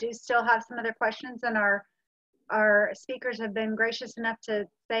 we do still have some other questions, and our speakers have been gracious enough to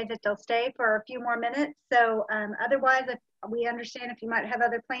say that they'll stay for a few more minutes. So otherwise, if we understand if you might have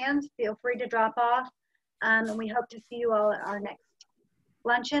other plans, feel free to drop off. And we hope to see you all at our next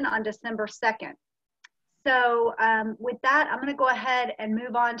luncheon on December 2nd. So with that, I'm going to go ahead and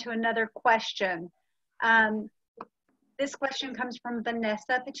move on to another question. This question comes from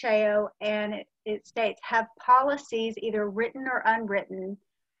Vanessa Pacheco, and it states, have policies, either written or unwritten,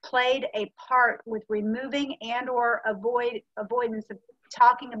 played a part with removing and or avoidance of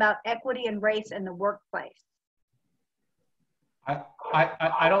talking about equity and race in the workplace?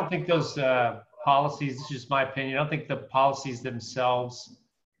 I don't think those policies, this is just my opinion, I don't think the policies themselves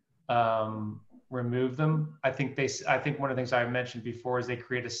remove them. I think one of the things I mentioned before is they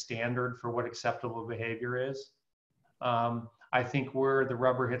create a standard for what acceptable behavior is. I think where the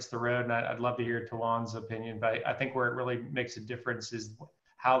rubber hits the road, and I'd love to hear Tawan's opinion, but I think where it really makes a difference is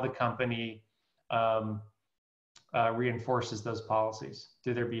how the company reinforces those policies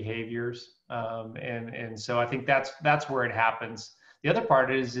through their behaviors. And so I think that's where it happens. The other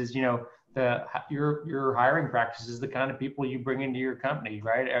part is you know, your hiring practices, the kind of people you bring into your company,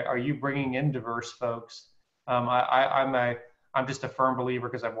 right? Are you bringing in diverse folks? I'm just a firm believer,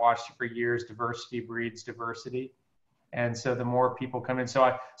 because I've watched it for years, diversity breeds diversity. And so the more people come in, so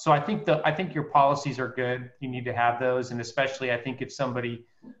I think your policies are good. You need to have those, and especially I think if somebody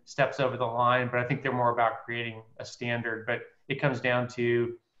steps over the line, but I think they're more about creating a standard. But it comes down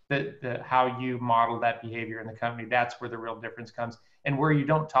to the how you model that behavior in the company. That's where the real difference comes, and where you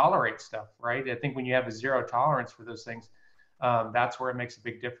don't tolerate stuff, right? I think when you have a zero tolerance for those things, that's where it makes a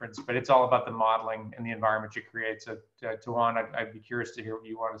big difference. But it's all about the modeling and the environment you create. So, Tawan, I'd be curious to hear what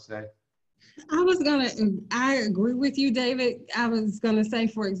you want to say. I agree with you, David. I was gonna say,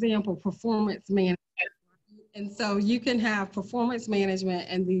 for example, performance management. And so you can have performance management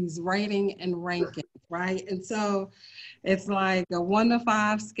and these rating and ranking, right? And so it's like a 1 to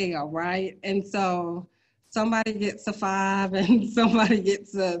 5 scale, right? And so somebody gets a 5 and somebody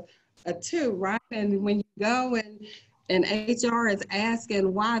gets a 2, right? And when you go and HR is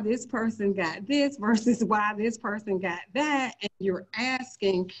asking why this person got this versus why this person got that, and you're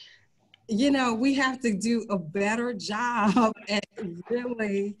asking, we have to do a better job at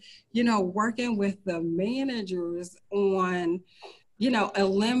really, working with the managers on,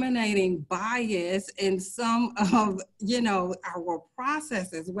 eliminating bias in some of, our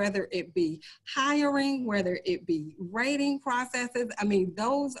processes, whether it be hiring, whether it be rating processes. I mean,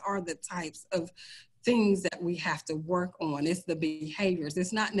 those are the types of things that we have to work on. It's the behaviors.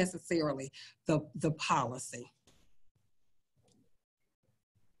 It's not necessarily the policy.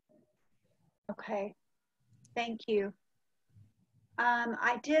 Okay, thank you.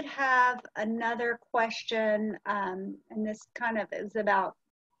 I did have another question, and this kind of is about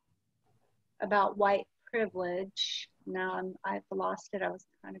white privilege. Now I've lost it. I was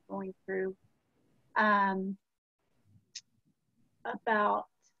kind of going through about,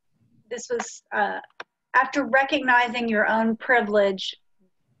 this was after recognizing your own privilege,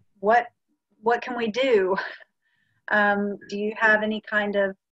 what can we do? Do you have any kind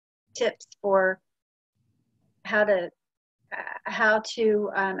of tips for how to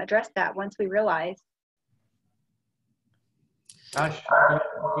address that once we realize? Gosh,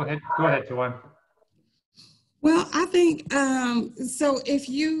 go ahead, Tawan. Well, I think so. If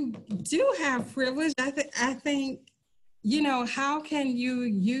you do have privilege, I think how can you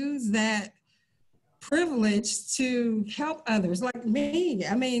use that privilege to help others? Like me,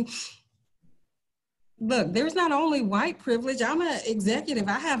 I mean, look, there's not only white privilege. I'm an executive.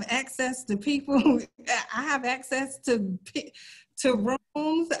 I have access to people. I have access to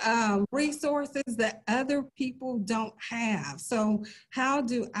rooms, resources that other people don't have. So how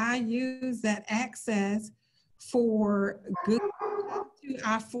do I use that access for good? How do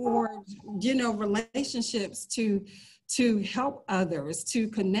I forge, relationships to help others, to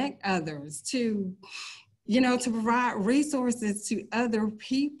connect others, to provide resources to other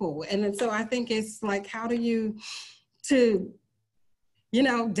people? And so I think it's like, how do you,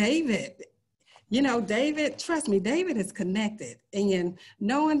 David, trust me, David is connected. And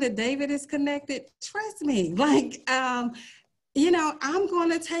knowing that David is connected, trust me, like, I'm going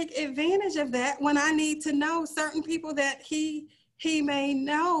to take advantage of that when I need to know certain people that he may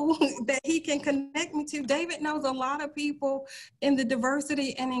know that he can connect me to. David knows a lot of people in the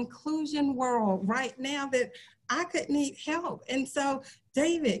diversity and inclusion world right now that I could need help. And so,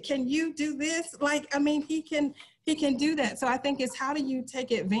 David, can you do this? Like, I mean, he can do that. So I think it's, how do you take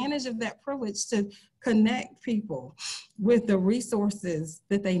advantage of that privilege to connect people with the resources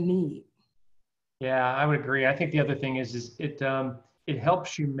that they need? Yeah, I would agree. I think the other thing is it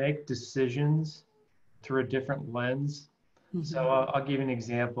helps you make decisions through a different lens. Mm-hmm. So I'll give you an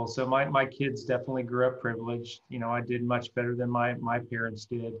example. So my kids definitely grew up privileged. I did much better than my parents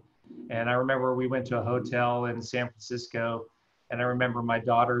did. And I remember we went to a hotel in San Francisco, and I remember my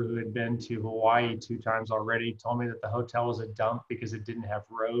daughter, who had been to Hawaii 2 times already, told me that the hotel was a dump because it didn't have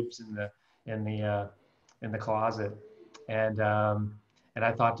robes in the closet. And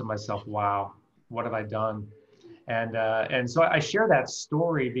I thought to myself, wow, what have I done? And so I share that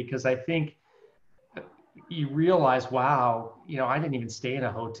story because I think you realize, wow, I didn't even stay in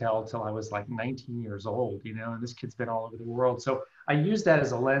a hotel till I was like 19 years old, and this kid's been all over the world. So I use that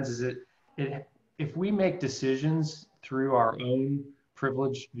as a lens. If we make decisions through our own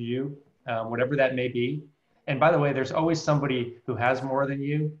privileged view, whatever that may be, and by the way, there's always somebody who has more than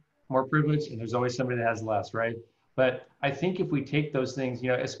you, more privilege, and there's always somebody that has less, right? But I think if we take those things,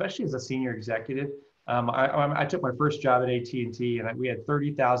 especially as a senior executive, I took my first job at AT&T, and we had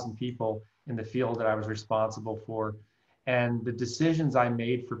 30,000 people in the field that I was responsible for. And the decisions I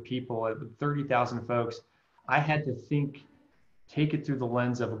made for people, 30,000 folks, I had to take it through the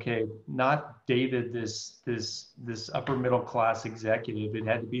lens of, okay, not David, this upper middle class executive. It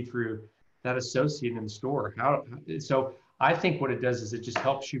had to be through that associate in the store. So I think what it does is it just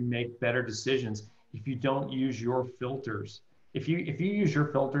helps you make better decisions. if you don't use your filters. If you use your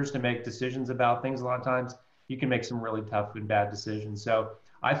filters to make decisions about things, a lot of times you can make some really tough and bad decisions. So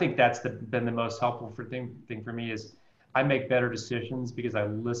I think that's been the most helpful thing for me is I make better decisions because I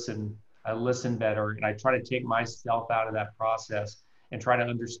listen better, and I try to take myself out of that process and try to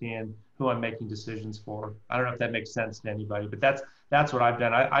understand who I'm making decisions for. I don't know if that makes sense to anybody, but that's what I've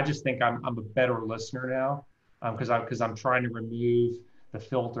done. I just think I'm a better listener now because I'm trying to remove the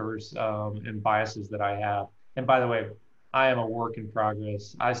filters and biases that I have. And by the way, I am a work in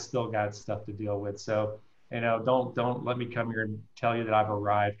progress. I still got stuff to deal with. So, don't let me come here and tell you that I've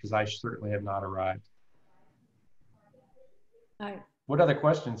arrived, because I certainly have not arrived. What other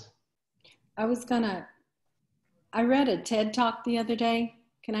questions? I read a TED Talk the other day.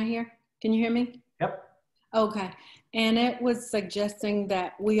 Can you hear me? Yep. Okay. And it was suggesting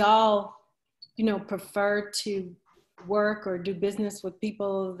that we all, prefer to work or do business with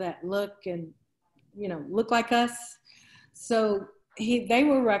people that look like us. So they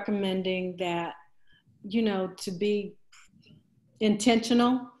were recommending that, to be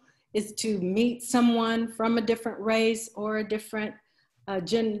intentional is to meet someone from a different race or a different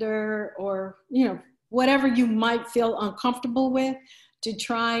gender, or, whatever you might feel uncomfortable with, to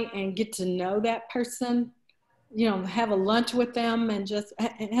try and get to know that person, have a lunch with them. And just,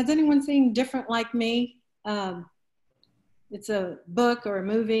 has anyone seen Different Like Me? It's a book or a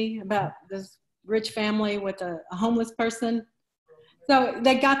movie about this rich family with a homeless person. So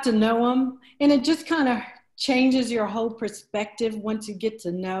they got to know them, and it just kind of changes your whole perspective once you get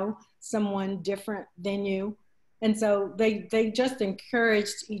to know someone different than you. And so they just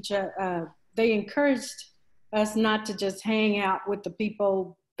encouraged they encouraged us not to just hang out with the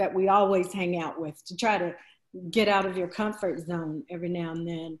people that we always hang out with, to try to get out of your comfort zone every now and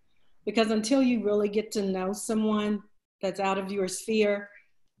then. Because until you really get to know someone that's out of your sphere,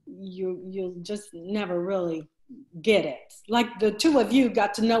 you'll just never really get it. Like the two of you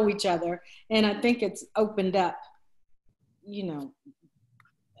got to know each other, and I think it's opened up,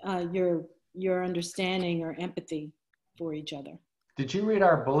 your understanding or empathy for each other. Did you read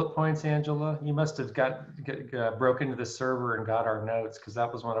our bullet points, Angela? You must have got broke into the server and got our notes, because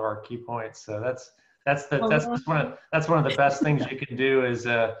that was one of our key points. So that's one of the best things you can do is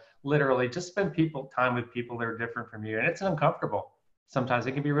literally just spend time with people that are different from you, and it's uncomfortable. Sometimes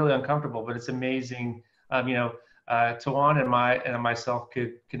it can be really uncomfortable, but it's amazing. Tawan and myself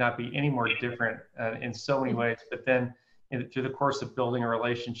could not be any more different in so many ways. But then through the course of building a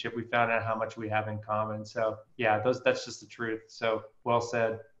relationship, we found out how much we have in common. So yeah, that's just the truth. So well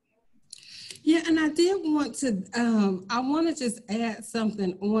said. Yeah, and I did want to, I want to just add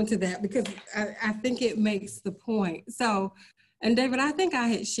something onto that, because I think it makes the point. So, and David, I think I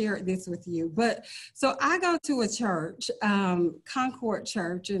had shared this with you, but so I go to a church, Concord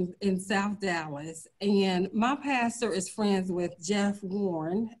Church in South Dallas, and my pastor is friends with Jeff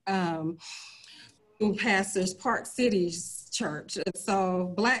Warren, who pastors Park City's church.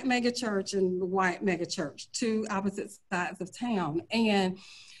 So Black mega church and white mega church, two opposite sides of town. And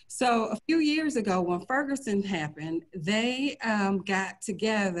so a few years ago when Ferguson happened, they got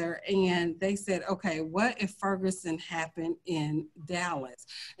together and they said, okay, what if Ferguson happened in Dallas?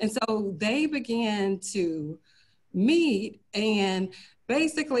 And so they began to meet, and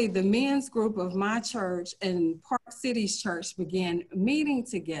basically the men's group of my church and Park City's church began meeting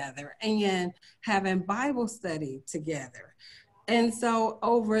together and having Bible study together. And so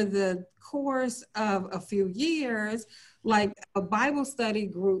over the course of a few years, like a Bible study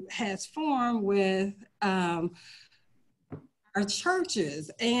group has formed with our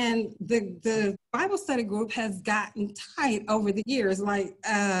churches, and the Bible study group has gotten tight over the years. Like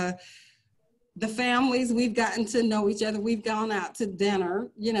the families, we've gotten to know each other. We've gone out to dinner,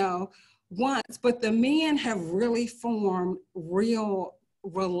 once, but the men have really formed real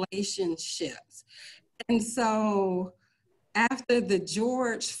relationships. And so after the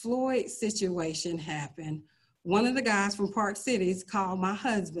George Floyd situation happened, one of the guys from Park Cities called my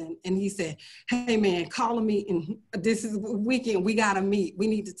husband and he said, hey man, call a meeting. This is weekend, we gotta meet. We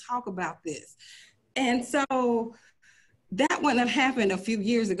need to talk about this. And so that wouldn't have happened a few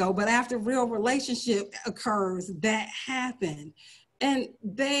years ago, but after real relationship occurs, that happened. And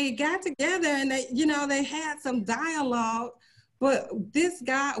they got together and they had some dialogue. But this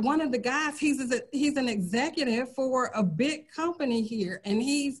guy, one of the guys, he's an executive for a big company here. And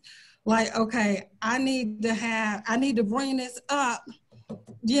he's like, okay, I need to bring this up,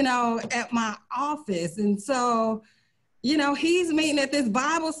 at my office. And so, he's meeting at this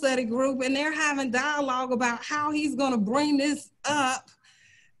Bible study group and they're having dialogue about how he's going to bring this up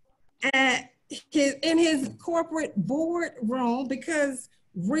in his corporate board room, because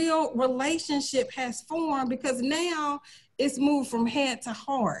real relationship has formed, because now it's moved from head to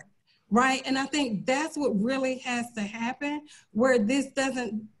heart, right? And I think that's what really has to happen, where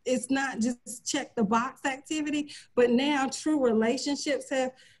it's not just check the box activity, but now true relationships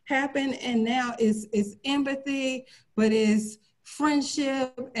have happened, and now it's empathy, but it's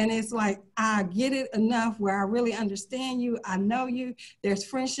friendship, and it's like, I get it enough where I really understand you, I know you, there's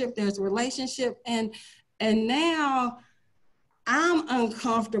friendship, there's relationship, and now I'm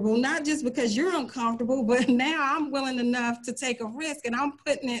uncomfortable, not just because you're uncomfortable, but now I'm willing enough to take a risk, and I'm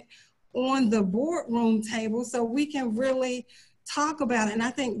putting it on the boardroom table so we can really talk about it. And I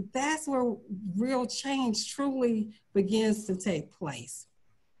think that's where real change truly begins to take place.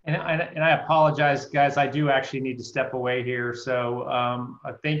 And I apologize, guys, I do actually need to step away here. So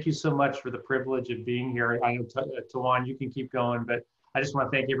thank you so much for the privilege of being here. I know, Tawan, you can keep going, but I just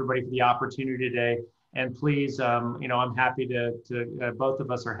want to thank everybody for the opportunity today. And please, you know, I'm happy to both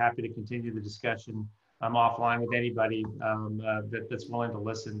of us are happy to continue the discussion offline with anybody that's willing to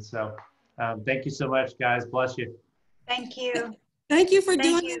listen. So thank you so much, guys. Bless you. Thank you. Thank you for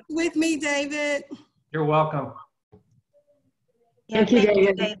doing it with me, David. You're welcome. Yeah, thank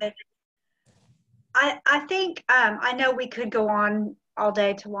you, David. I think, I know we could go on all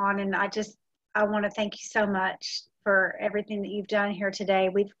day, Tawan, and I want to thank you so much for everything that you've done here today.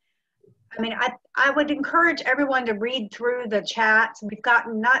 I would encourage everyone to read through the chats. We've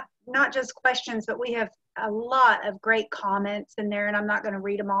gotten not just questions, but we have a lot of great comments in there, and I'm not going to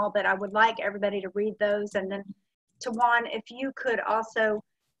read them all, but I would like everybody to read those. And then, Tawan, if you could also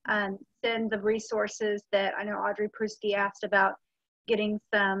send the resources that I know Audrey Prusky asked about, getting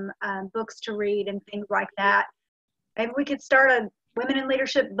some books to read and things like that. Maybe we could start a Women in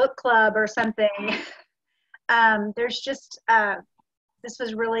Leadership book club or something. There's just, this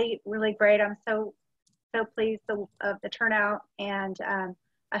was really, really great. I'm so pleased of the turnout, and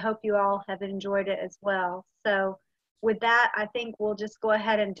I hope you all have enjoyed it as well. So with that, I think we'll just go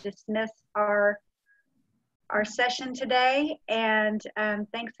ahead and dismiss our session today. And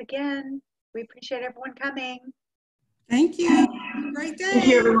thanks again. We appreciate everyone coming. Thank you. Have a great day. Thank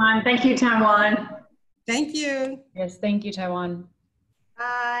you, everyone. Thank you, Taiwan. Thank you. Yes, thank you, Taiwan.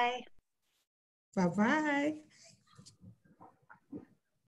 Bye. Bye-bye.